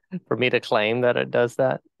 for me to claim that it does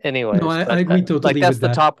that. No, Anyways, I but agree like totally that's with the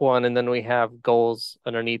that. top one, and then we have goals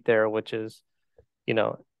underneath there, which is, you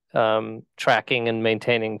know, tracking and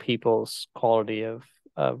maintaining people's quality of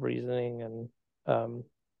reasoning, and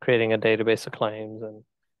creating a database of claims, and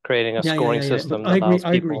creating a scoring Yeah. But system that allows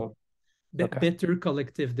I agree. people. Okay. Better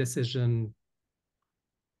collective decision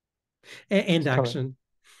and It's kind of, action.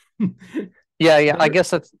 yeah. I Better. guess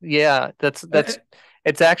that's Uh, uh,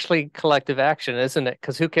 it's actually collective action, isn't it?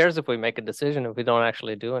 Because who cares if we make a decision if we don't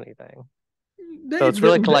actually do anything? So it's it's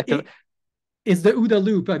really collective. it's the OODA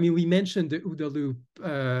loop. I mean, we mentioned the OODA loop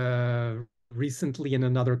recently in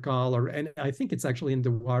another call, and I think it's actually in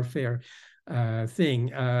the warfare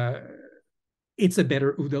thing. It's a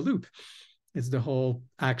better OODA loop. It's the whole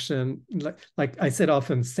action, like I said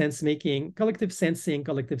often, sense making, collective sensing,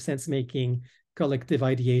 collective sense making, collective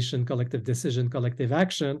ideation, collective decision, collective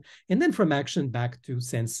action, and then from action back to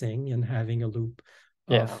sensing and having a loop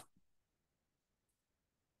Yeah. of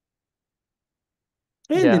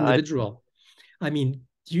and Yeah. I individual. I mean,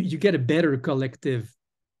 you get a better collective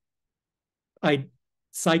I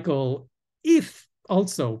cycle if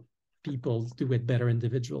also people do it better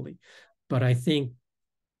individually. But I think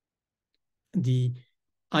the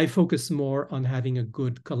I focus more on having a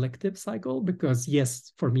good collective cycle because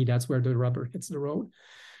yes, for me that's where the rubber hits the road.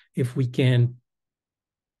 If we can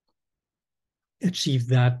achieve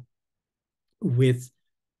that with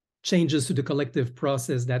changes to the collective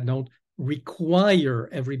process that don't require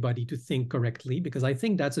everybody to think correctly, because I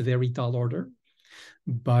think that's a very tall order.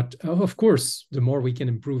 But of course, the more we can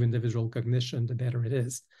improve individual cognition, the better it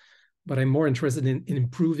is. But I'm more interested in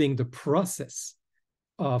improving the process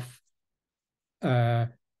of uh,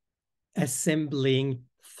 assembling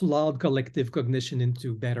flawed collective cognition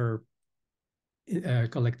into better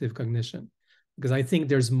collective cognition. Because I think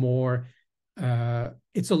there's more,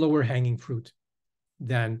 it's a lower hanging fruit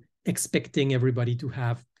than expecting everybody to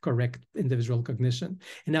have correct individual cognition.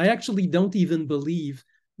 And I actually don't even believe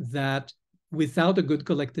that without a good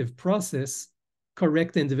collective process,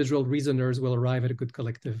 correct individual reasoners will arrive at a good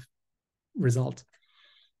collective result.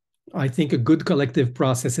 I think a good collective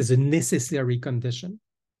process is a necessary condition,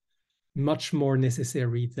 much more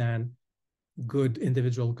necessary than good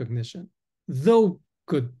individual cognition, though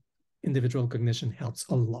good individual cognition helps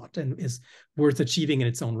a lot and is worth achieving in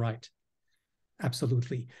its own right.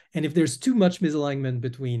 Absolutely. And if there's too much misalignment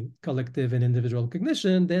between collective and individual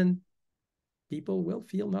cognition, then people will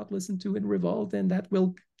feel not listened to and revolt, and that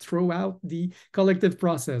will throw out the collective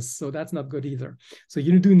process. So that's not good either. So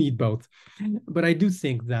you do need both. But I do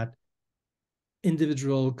think that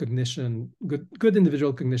individual cognition, good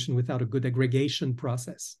individual cognition without a good aggregation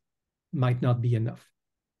process might not be enough.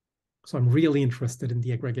 So I'm really interested in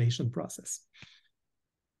the aggregation process.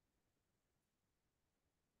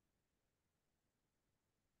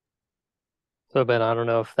 So Ben, I don't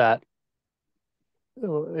know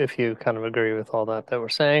if you kind of agree with all that we're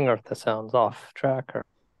saying, or if that sounds off track, or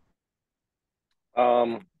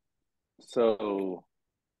So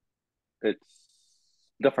it's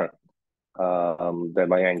different than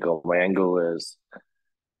my angle. My angle is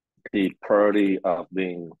the priority of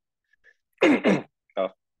being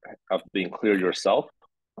of, of being clear yourself.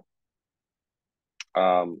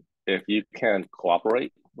 If you can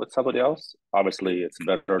cooperate with somebody else, obviously it's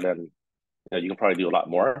better than you can probably do a lot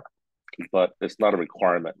more, but it's not a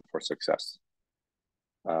requirement for success.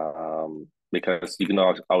 Because you can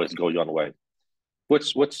always go your own way.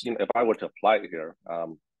 Which if I were to apply it here,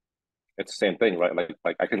 it's the same thing, right?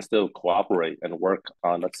 Like I can still cooperate and work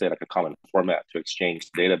on, let's say, like a common format to exchange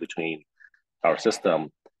data between our system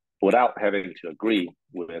without having to agree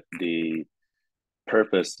with the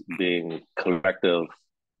purpose being collective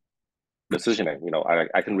decisioning.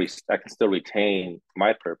 I can still retain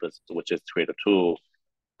my purpose, which is to create a tool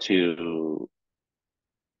to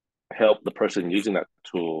help the person using that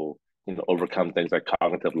tool, overcome things like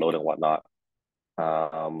cognitive load and whatnot.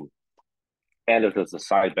 And if there's a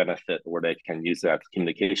side benefit where they can use that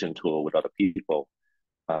communication tool with other people,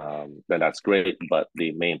 then that's great. But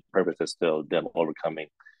the main purpose is still them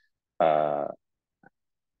uh,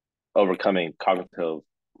 overcoming cognitive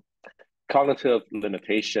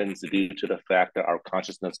limitations due to the fact that our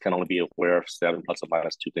consciousness can only be aware of 7 plus or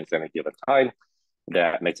minus 2 things at any given time.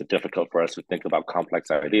 That makes it difficult for us to think about complex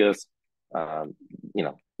ideas.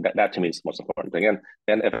 That to me is the most important thing. And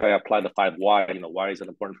if I apply the 5 why, why is it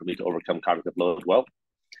important for me to overcome cognitive load? Well,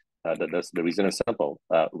 the reason is simple.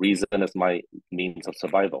 Reason is my means of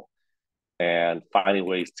survival, and finding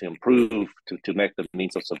ways to improve to make the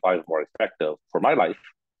means of survival more effective for my life.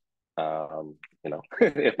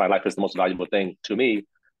 If my life is the most valuable thing to me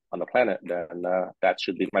on the planet, then that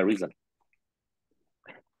should be my reason.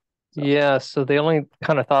 So Yeah, so the only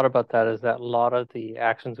kind of thought about that is that a lot of the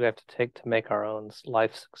actions we have to take to make our own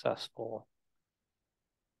life successful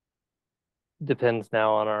depends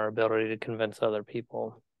now on our ability to convince other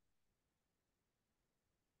people.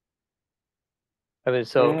 I mean,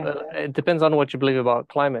 so it depends on what you believe about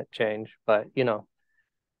climate change, but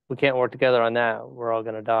we can't work together on that. We're all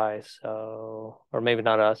going to die. So, or maybe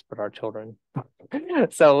not us, but our children.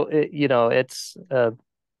 So, it's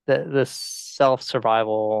the self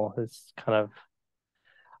survival is kind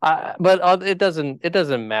of but it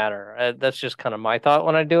doesn't matter. That's just kind of my thought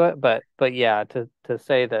when I do it. But yeah, to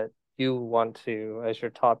say that you want to, as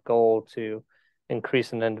your top goal, to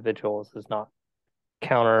increase in individuals is not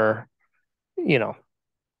counter. You know,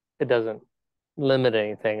 it doesn't limit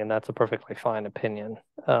anything, and that's a perfectly fine opinion.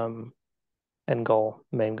 And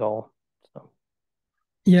main goal. So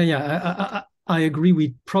I agree.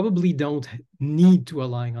 We probably don't need to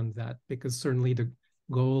align on that because certainly the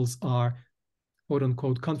goals are quote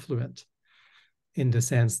unquote confluent in the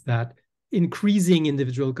sense that increasing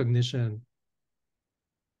individual cognition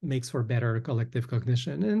makes for better collective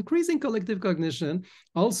cognition. And increasing collective cognition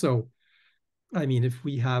also, I mean, if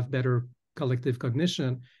we have better collective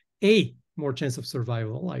cognition, A, more chance of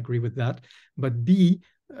survival, I agree with that, but B,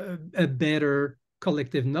 a better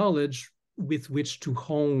collective knowledge with which to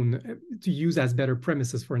hone, to use as better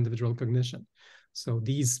premises for individual cognition. So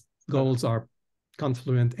these goals are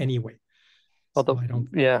confluent anyway. although, So I don't,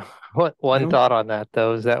 yeah, one thought on that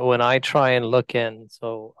though is that when I try and look in,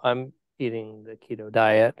 so I'm eating the keto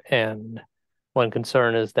diet, and one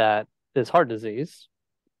concern is that is heart disease.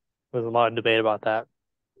 There's a lot of debate about that.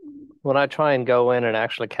 When I try and go in and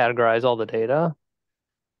actually categorize all the data,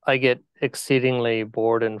 I get exceedingly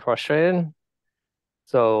bored and frustrated.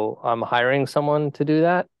 So I'm hiring someone to do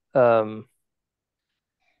that.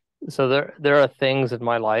 So there are things in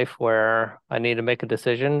my life where I need to make a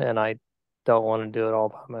decision and I don't want to do it all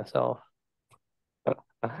by myself.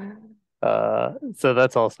 So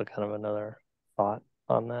that's also kind of another thought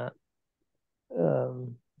on that.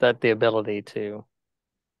 That the ability to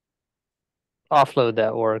offload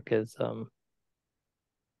that work is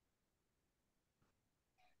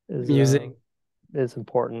amusing. is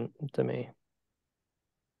important to me.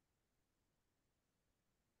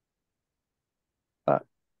 But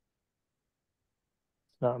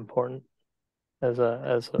it's not important as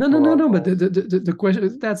a overall No, but goal. the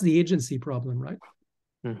question, that's the agency problem, right?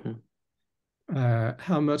 Mm-hmm.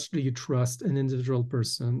 How much do you trust an individual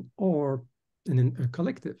person or a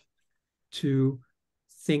collective to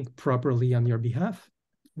think properly on your behalf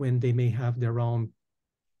when they may have their own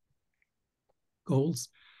goals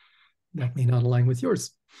that may not align with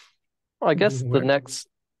yours? Well, I It guess doesn't the work. next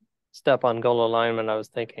step on goal alignment, I was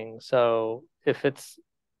thinking, so if it's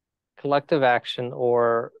collective action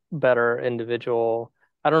or better individual,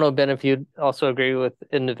 I don't know, Ben, if you'd also agree with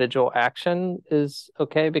individual action is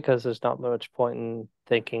okay because there's not much point in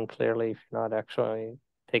thinking clearly if you're not actually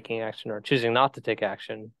taking action or choosing not to take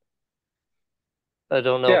action. I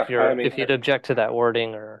don't know yeah, if I you're mean, if you'd object to that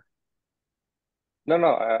wording or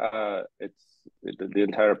no. It's the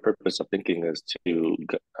entire purpose of thinking is to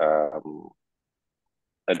um,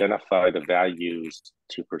 identify the values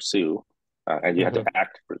to pursue, and you have to Mhm.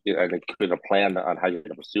 act and create a plan on how you're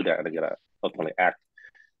going to pursue that, and then you got to ultimately act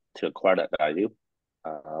to acquire that value.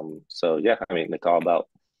 So yeah, I mean, it's all about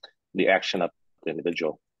the action of the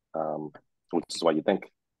individual, which is what you think.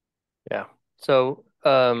 Yeah. So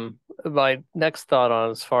my next thought on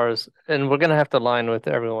as far as, and we're gonna have to align with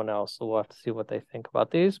everyone else, so we'll have to see what they think about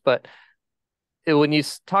these. But when you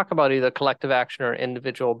talk about either collective action or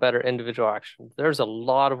better individual action, there's a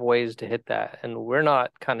lot of ways to hit that, and we're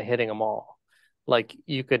not kind of hitting them all. Like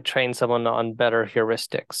you could train someone on better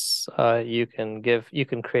heuristics. You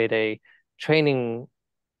can create a training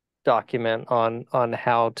document on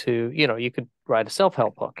how to, you could write a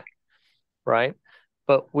self-help book, right?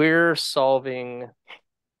 But we're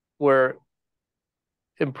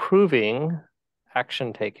improving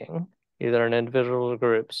action taking, either in individuals or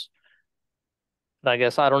groups. I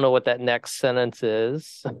guess I don't know what that next sentence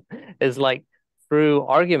is. Is like through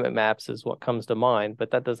argument maps is what comes to mind,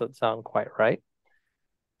 but that doesn't sound quite right.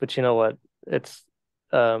 But you know what? It's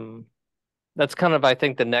um that's kind of I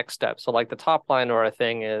think the next step. So like the top line or a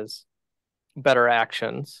thing is better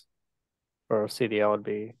actions. For CDL would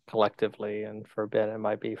be collectively, and for Ben it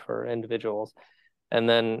might be for individuals. And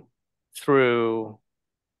then through,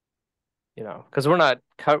 because we're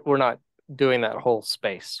not doing that whole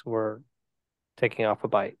space. We're taking off a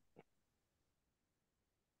bite.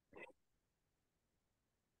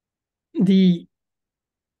 The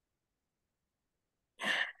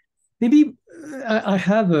maybe I'll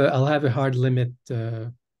have a hard limit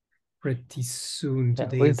pretty soon. Yeah,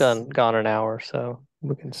 Today we've is gone an hour, so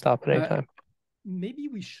we can stop at any time. Maybe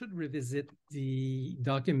we should revisit the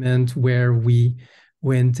document where we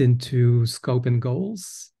went into scope and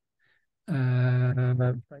goals.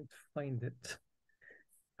 I'm trying to find it.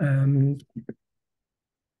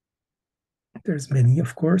 There's many,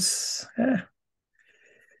 of course.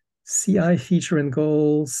 CI feature and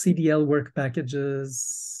goals, CDL work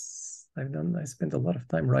packages. I spent a lot of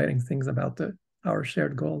time writing things about our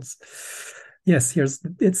shared goals. Yes,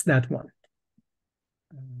 it's that one.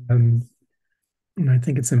 And I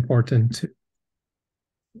think it's important to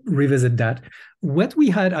revisit that. What we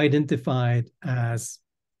had identified as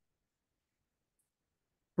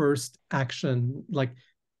first action, like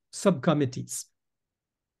subcommittees.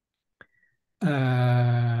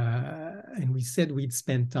 And we said we'd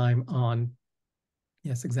spend time on,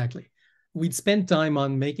 yes, exactly. We'd spend time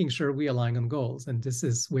on making sure we align on goals. And this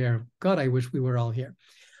is where, God, I wish we were all here.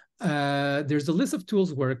 There's a list of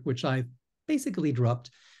tools work, which I basically dropped.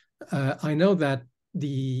 I know that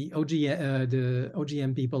the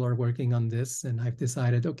OGM people are working on this, and I've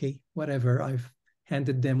decided, okay, whatever, I've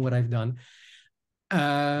handed them what I've done.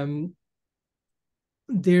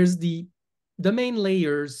 There's the main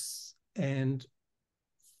layers, and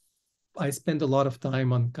I spend a lot of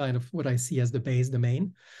time on kind of what I see as the base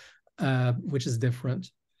domain, which is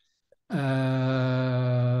different.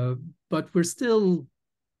 But we're still,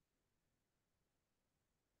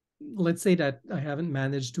 let's say that I haven't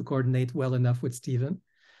managed to coordinate well enough with Stephen,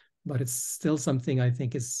 but it's still something I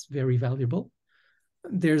think is very valuable.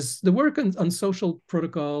 There's the work on social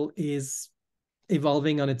protocol is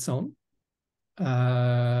evolving on its own.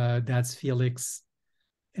 That's Felix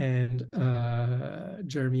and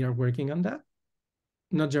Jeremy are working on that.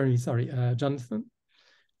 Not Jeremy, sorry, Jonathan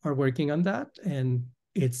are working on that, and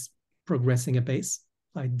it's progressing apace.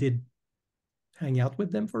 I did hang out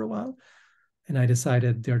with them for a while, and I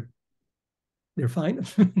decided they're fine.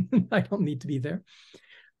 I don't need to be there.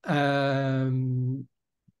 And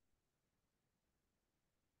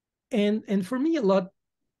for me, a lot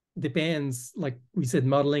depends, like we said,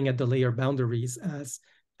 modeling at the layer boundaries as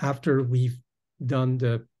after we've done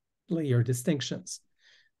the layer distinctions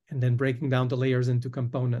and then breaking down the layers into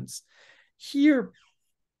components. Here,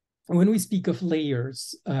 when we speak of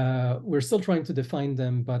layers, we're still trying to define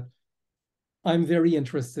them, but I'm very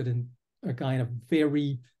interested in a kind of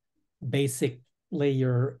very basic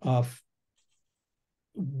layer of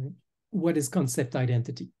what is concept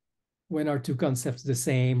identity. When are two concepts the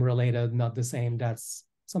same, related, not the same? That's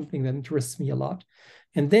something that interests me a lot.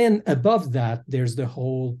 And then above that, there's the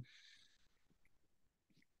whole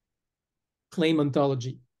claim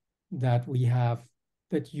ontology that we have,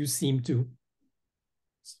 that you seem to,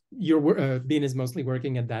 Bin is mostly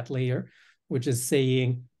working at that layer, which is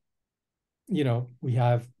saying, we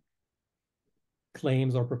have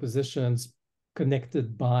claims or propositions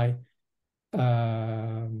connected by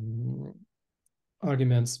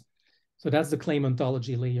arguments. So that's the claim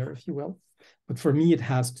ontology layer, if you will. But for me, it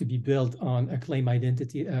has to be built on a claim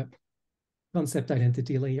identity, concept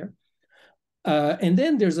identity layer. And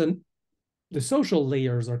then there's the social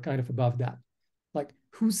layers are kind of above that. Like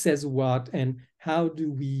who says what and how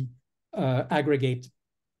do we aggregate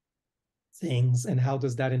things, and how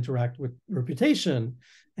does that interact with reputation,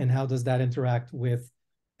 and how does that interact with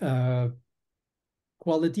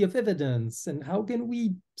quality of evidence, and how can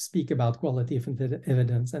we speak about quality of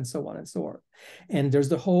evidence, and so on and so on. And there's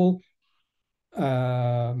the whole,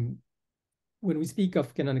 when we speak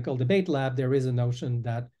of canonical debate lab, there is a notion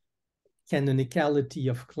that canonicality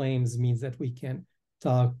of claims means that we can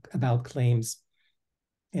talk about claims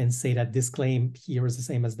and say that this claim here is the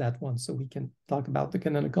same as that one. So we can talk about the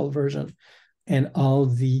canonical version and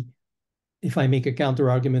if I make a counter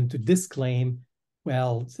argument to this claim,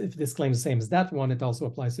 well, if this claim is the same as that one, it also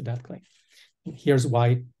applies to that claim. Here's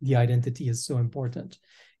why the identity is so important.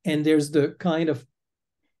 And there's the kind of,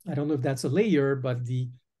 I don't know if that's a layer, but the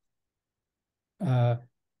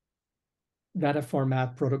data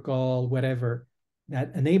format protocol, whatever,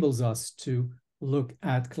 that enables us to look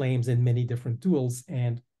at claims in many different tools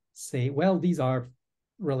and say, well, these are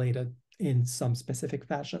related in some specific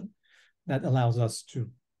fashion. That allows us to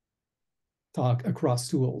talk across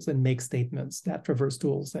tools and make statements that traverse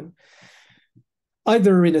tools, and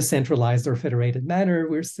either in a centralized or federated manner.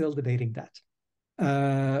 We're still debating that.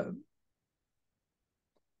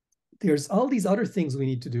 There's all these other things we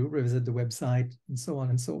need to do, revisit the website and so on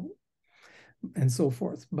and so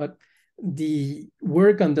forth. But the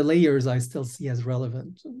work on the layers I still see as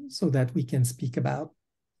relevant, so that we can speak about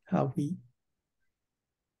how we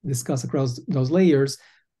discuss across those layers.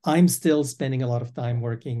 I'm still spending a lot of time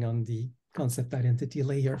working on the concept identity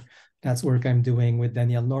layer. That's work I'm doing with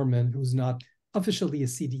Danielle Norman, who's not officially a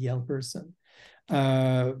CDL person.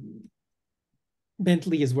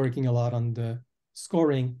 Bentley is working a lot on the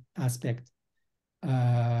scoring aspect.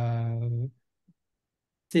 Tim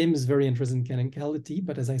is very interested in canonicality,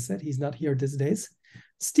 but as I said, he's not here these days.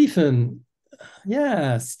 Stephen,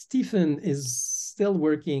 yeah, Stephen is still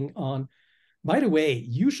working on, by the way,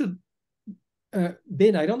 you should,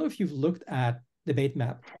 Ben, I don't know if you've looked at debate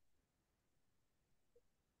map.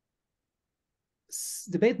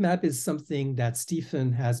 Debate map is something that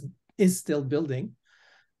Stephen is still building.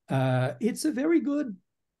 It's a very good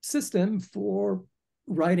system for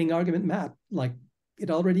writing argument map, like it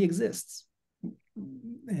already exists.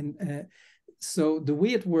 And so the way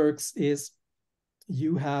it works is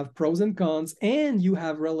you have pros and cons and you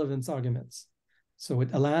have relevance arguments. So it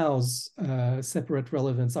allows separate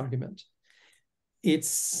relevance argument.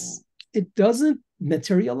 It doesn't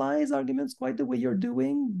materialize arguments quite the way you're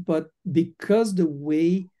doing, but because the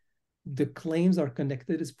way the claims are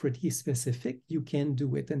connected is pretty specific, you can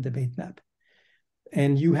do it in debate map.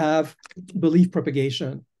 And you have belief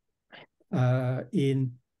propagation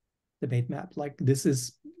in debate map. Like this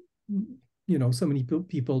is, you know, so many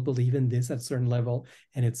people believe in this at a certain level,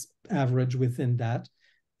 and it's average within that.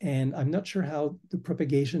 And I'm not sure how the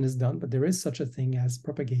propagation is done, but there is such a thing as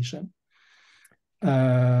propagation.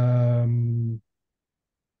 And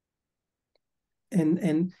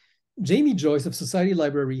Jamie Joyce of Society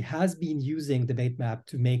Library has been using debate map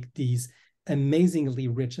to make these amazingly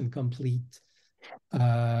rich and complete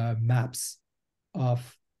maps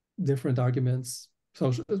of different arguments,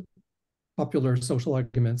 popular social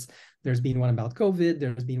arguments. There's been one about COVID,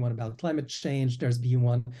 there's been one about climate change, there's been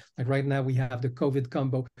one, like right now we have the COVID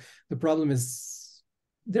combo. The problem is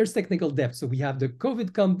there's technical depth. So we have the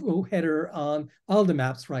COVID combo header on all the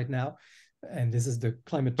maps right now. And this is the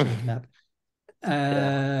climate change map.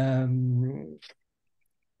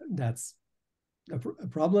 That's a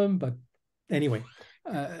problem, but anyway,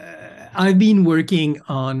 I've been working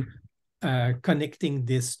on connecting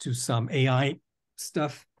this to some AI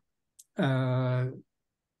stuff, not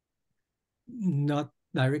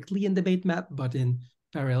directly in debate map, but in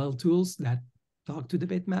parallel tools that talk to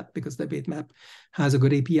debate map, because debate map has a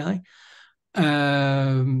good API.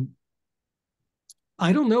 I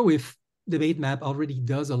don't know if debate map already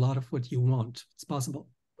does a lot of what you want. It's possible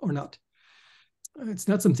or not. It's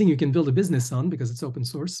not something you can build a business on because it's open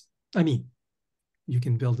source. I mean, you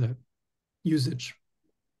can build a usage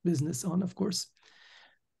business on, of course.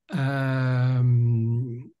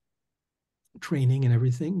 Training and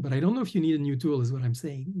everything, but I don't know if you need a new tool is what I'm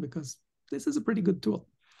saying, because this is a pretty good tool.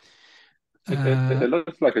 It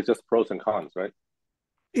looks like it's just pros and cons, right?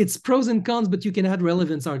 It's pros and cons, but you can add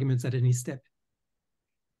relevance arguments at any step.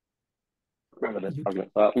 Relevant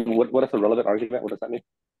argument. What is a relevant argument? What does that mean?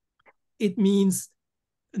 It means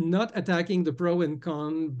not attacking the pro and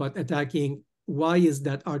con, but attacking why is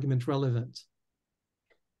that argument relevant.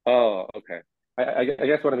 Oh, okay. I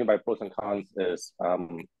guess what I mean by pros and cons is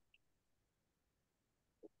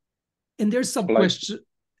and there's some question,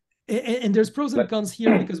 and there's pros and cons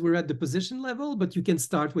here because we're at the position level, but you can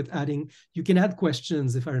start with adding, you can add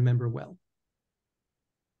questions if I remember well.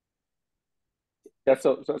 Yeah,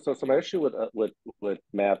 so my issue with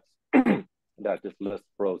maps that just lists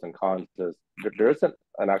pros and cons is there isn't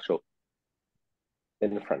an actual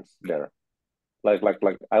inference there. Like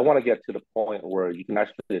I want to get to the point where you can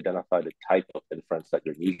actually identify the type of inference that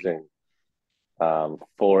you're using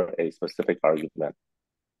for a specific argument.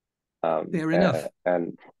 Fair enough.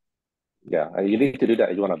 And yeah, and you need to do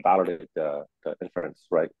that. You want to validate the inference,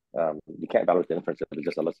 right? You can't validate the inference if it's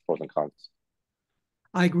just a list of pros and cons.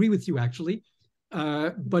 I agree with you, actually.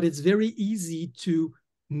 But it's very easy to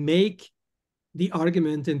make the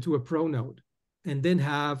argument into a pro node and then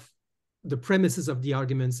have the premises of the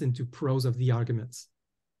arguments into pros of the arguments.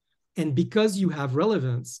 And because you have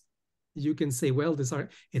relevance, you can say, well,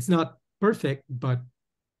 it's not perfect, but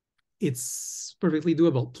it's perfectly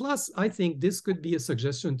doable. Plus, I think this could be a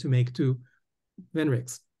suggestion to make to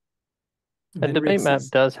Venrix. And debate map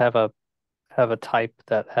does have a type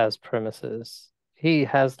that has premises. He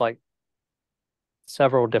has like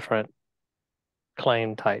several different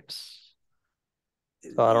claim types.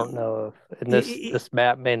 So I don't know if this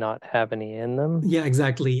map may not have any in them. Yeah,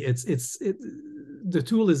 exactly. The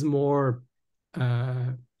tool is more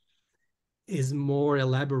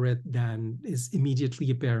elaborate than is immediately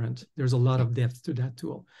apparent. There's a lot of depth to that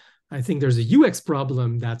tool. I think there's a UX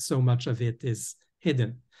problem that so much of it is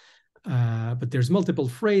hidden. But there's multiple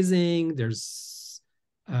phrasing, there's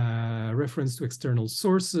reference to external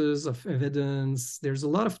sources of evidence. There's a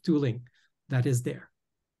lot of tooling that is there.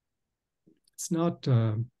 It's not.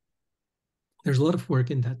 There's a lot of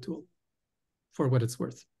work in that tool, for what it's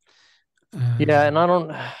worth. Yeah, and I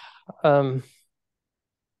don't.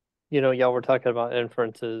 Y'all were talking about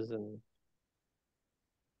inferences, and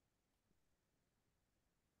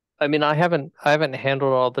I mean, I haven't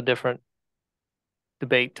handled all the different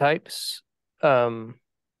debate types. I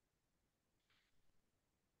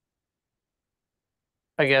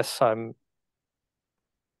guess I'm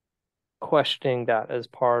questioning that as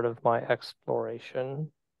part of my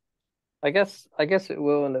exploration. I guess it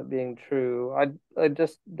will end up being true. I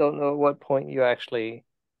just don't know at what point you actually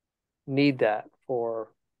need that for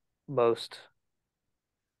most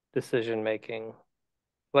decision making.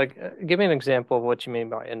 Like, give me an example of what you mean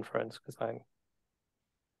by inference, because I'm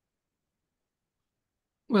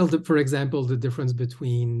Well, for example, the difference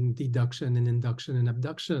between deduction and induction and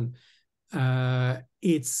abduction.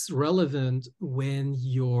 It's relevant when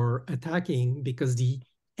you're attacking because the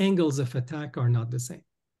angles of attack are not the same.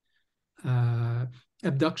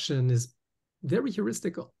 Abduction is very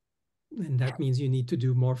heuristical, and that means you need to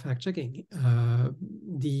do more fact checking.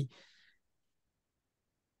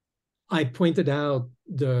 I pointed out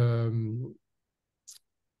the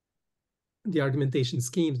argumentation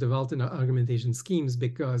schemes, the Walton argumentation schemes,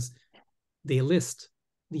 because they list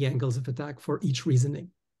the angles of attack for each reasoning,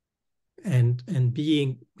 and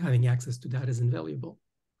having access to that is invaluable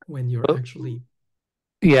when you're actually.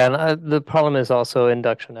 Yeah, and the problem is also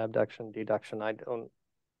induction, abduction, deduction. I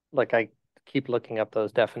keep looking up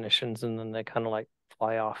those definitions, and then they kind of like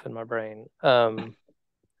fly off in my brain. So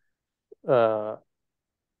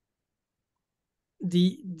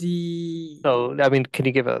I mean, can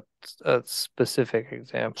you give a specific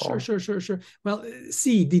example? Sure. Well,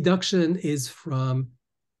 see, deduction is from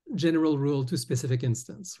general rule to specific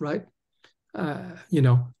instance, right? The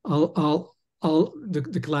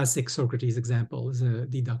classic Socrates example is a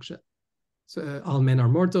deduction. So all men are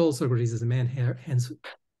mortal. Socrates is a man, hence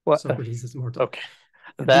Socrates is mortal. Okay,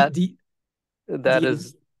 that is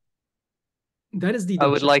deduction. I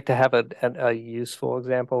would like to have a useful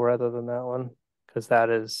example rather than that one, because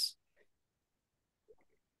there's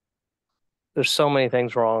so many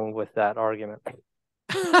things wrong with that argument.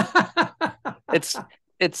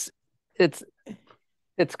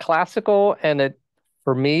 It's classical, and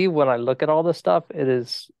for me, when I look at all this stuff, it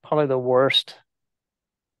is probably the worst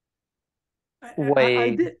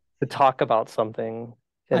way to talk about something.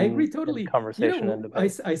 I agree totally. Conversation and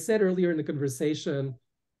debate. I said earlier in the conversation,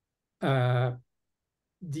 the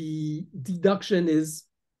deduction is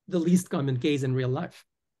the least common case in real life.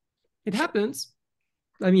 It happens.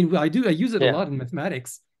 I mean, I use it a lot in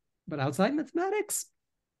mathematics, but outside mathematics,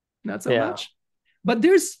 not so much. But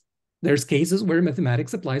there's cases where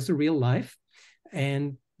mathematics applies to real life,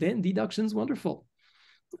 and then deduction's wonderful.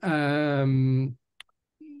 Right.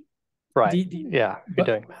 You're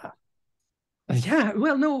doing math. Yeah,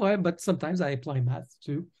 well, no, but sometimes I apply math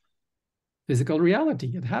to physical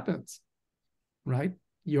reality. It happens, right?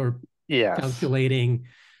 You're calculating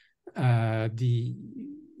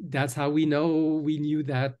that's how we knew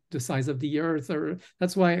that the size of the earth, or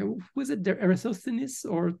that's why, was it Eratosthenes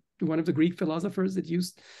or one of the Greek philosophers that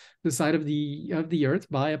used the side of the earth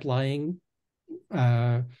by applying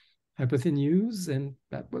hypotenuse, and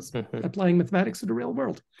that was applying mathematics to the real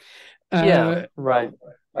world. Right.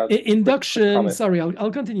 Induction. Sorry,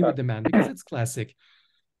 I'll continue with the man because it's classic.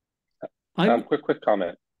 Quick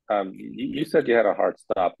comment. You said you had a hard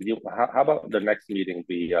stop. How about the next meeting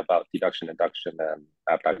be about deduction, induction, and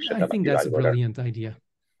abduction? I think that's a brilliant idea.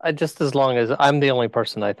 Just as long as I'm the only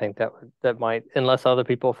person, I think that might, unless other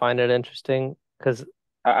people find it interesting, because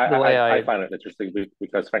I find it interesting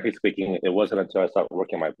because, frankly speaking, it wasn't until I started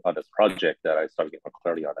working on this project that I started getting more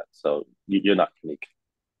clarity on it. So you're not unique.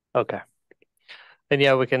 Okay. And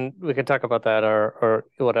yeah, we can talk about that, or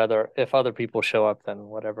if other people show up, then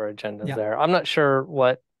whatever agenda's there. I'm not sure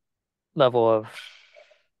what level of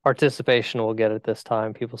participation we'll get at this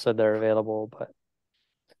time. People said they're available, but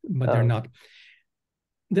they're not.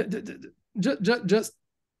 Just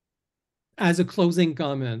as a closing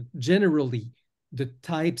comment, generally the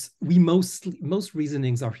types most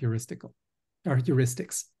reasonings are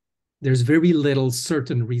heuristics. There's very little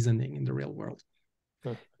certain reasoning in the real world.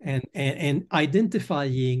 And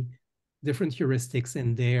identifying different heuristics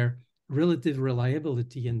and their relative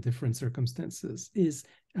reliability in different circumstances is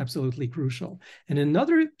absolutely crucial. And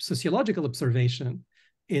another sociological observation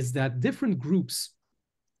is that different groups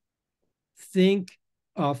think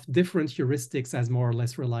of different heuristics as more or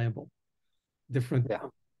less reliable, different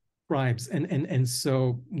tribes. And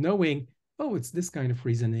so knowing, it's this kind of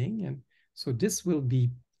reasoning, and so this will be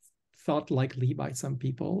thought likely by some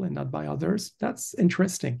people and not by others. That's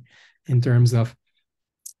interesting in terms of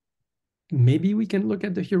maybe we can look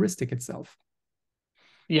at the heuristic itself.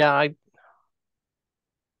 Yeah,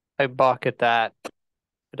 I balk at that.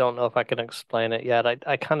 I don't know if I can explain it yet.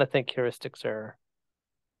 I kind of think heuristics are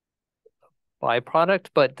byproduct,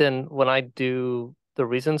 but then when I do the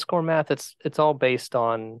reason score math, it's all based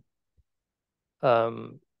on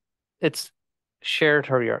it's shared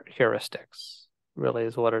heuristics, really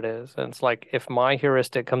is what it is. And it's like if my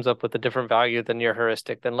heuristic comes up with a different value than your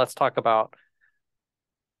heuristic, then let's talk about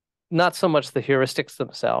not so much the heuristics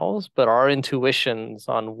themselves, but our intuitions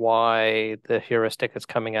on why the heuristic is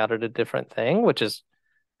coming out at a different thing, which is,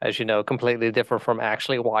 as you know, completely different from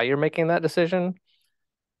actually why you're making that decision.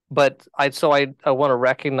 But I want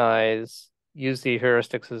to use the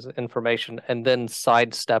heuristics as information and then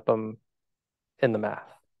sidestep them in the math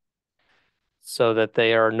so that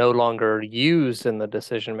they are no longer used in the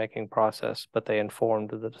decision-making process, but they inform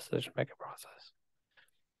the decision-making process.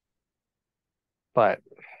 But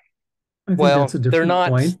I think that's a different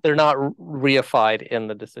point. They're not reified in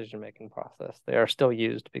the decision-making process. They are still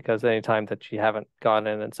used because anytime that you haven't gone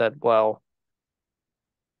in and said, well,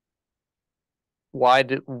 why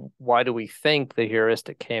do we think the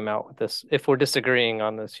heuristic came out with this? If we're disagreeing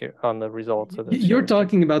on this on the results of this, you're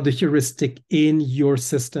talking about the heuristic in your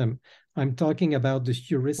system. I'm talking about the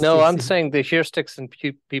heuristics. No, I'm saying the heuristics in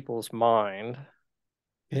people's mind.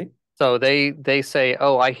 Okay. So they say,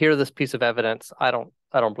 "Oh, I hear this piece of evidence. I don't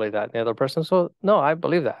believe that." And the other person, so no, I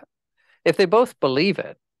believe that. If they both believe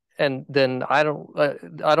it, and then I don't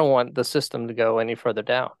want the system to go any further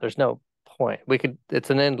down. There's no point. It's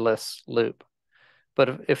an endless loop.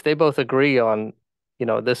 But if they both agree on,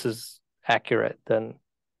 this is accurate, then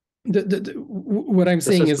what I'm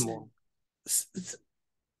saying is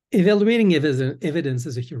evaluating evidence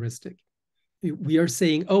is a heuristic. We are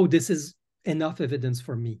saying, oh, this is enough evidence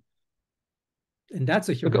for me. And that's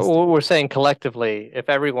a heuristic. We're saying collectively, if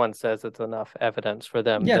everyone says it's enough evidence for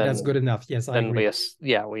them, yeah, that's good enough. Yes, I agree.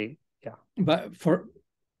 But for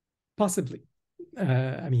possibly,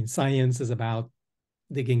 I mean, science is about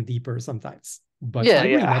digging deeper sometimes, but I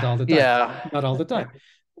agree, not all the time. Not all the time.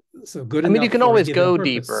 So good enough. I mean, you can always go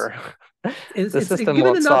deeper. The system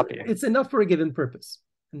won't stop you. It's enough for a given purpose,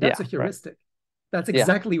 and that's a heuristic. Right. That's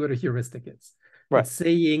exactly what a heuristic is. Right. It's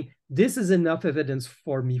saying this is enough evidence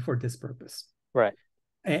for me for this purpose. Right.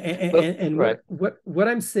 And what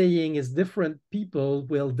I'm saying is different people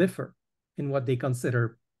will differ in what they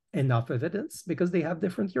consider enough evidence because they have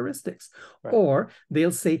different heuristics. Right. Or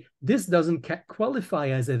they'll say, this doesn't qualify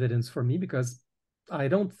as evidence for me because I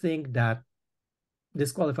don't think that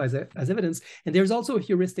this qualifies as evidence. And there's also a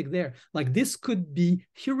heuristic there. Like this could be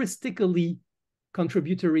heuristically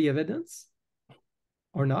contributory evidence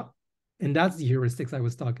or not. And that's the heuristics I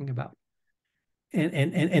was talking about.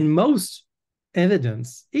 And most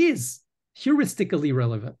evidence is heuristically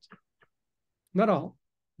relevant. Not all,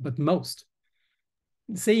 but most.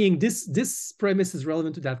 Saying this premise is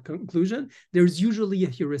relevant to that conclusion, there's usually a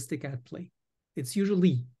heuristic at play. It's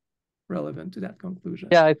usually relevant to that conclusion.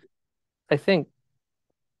 Yeah, I think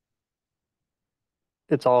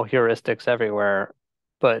it's all heuristics everywhere,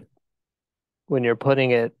 but when you're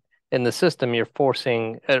putting it in the system, you're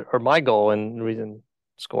forcing, or my goal in reason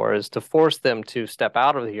score is to force them to step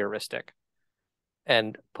out of the heuristic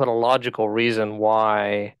and put a logical reason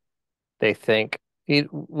why they think.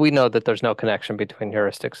 We know that there's no connection between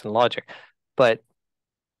heuristics and logic, but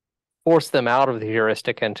force them out of the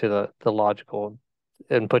heuristic into the logical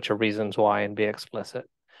and put your reasons why and be explicit.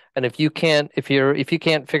 And if you can't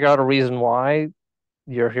figure out a reason why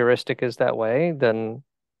your heuristic is that way, then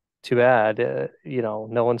too bad.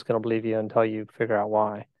 No one's going to believe you until you figure out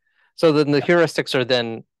why. So then the heuristics are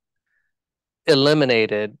then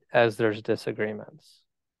eliminated as there's disagreements.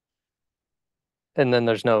 And then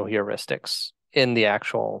there's no heuristics in the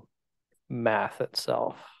actual math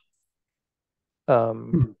itself.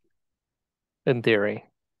 In theory.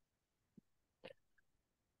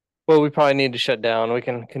 Well, we probably need to shut down. We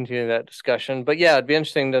can continue that discussion. But yeah, it'd be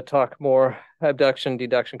interesting to talk more abduction,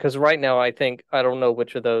 deduction, because right now I don't know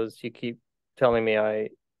which of those you keep telling me I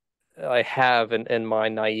have in my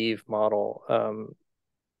naive model.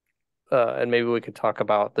 And maybe we could talk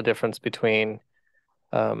about the difference between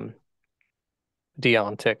deontic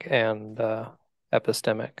and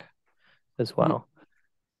epistemic as well.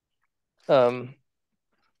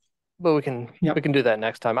 But we can do that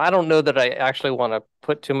next time. I don't know that I actually want to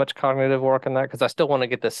put too much cognitive work in that because I still want to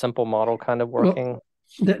get this simple model kind of working.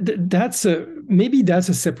 Well, that's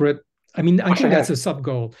a separate. I mean, I think that's a sub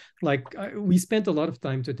goal. Like we spent a lot of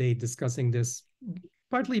time today discussing this,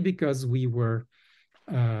 partly because we were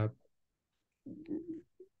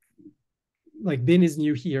like Ben is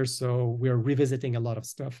new here, so we're revisiting a lot of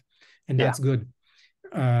stuff, and that's good.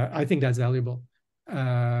 I think that's valuable.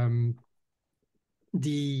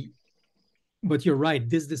 But you're right,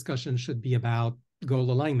 this discussion should be about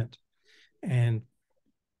goal alignment. And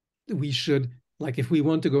we should, like, if we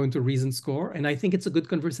want to go into reason score, and I think it's a good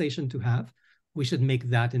conversation to have, we should make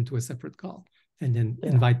that into a separate call and then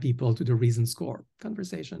invite people to the reason score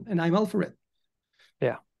conversation. And I'm all for it.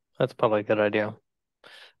 Yeah, that's probably a good idea.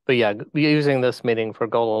 But yeah, using this meeting for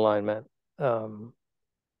goal alignment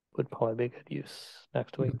would probably be good use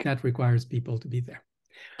next week. But that requires people to be there.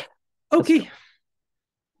 Okay.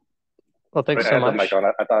 Well, thanks so much. Mic on.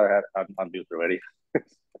 I thought I had on mute already.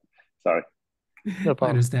 Sorry. No problem. I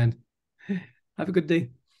understand. Have a good day.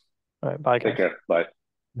 All right. Bye, guys. Take care. Bye.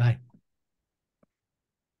 Bye.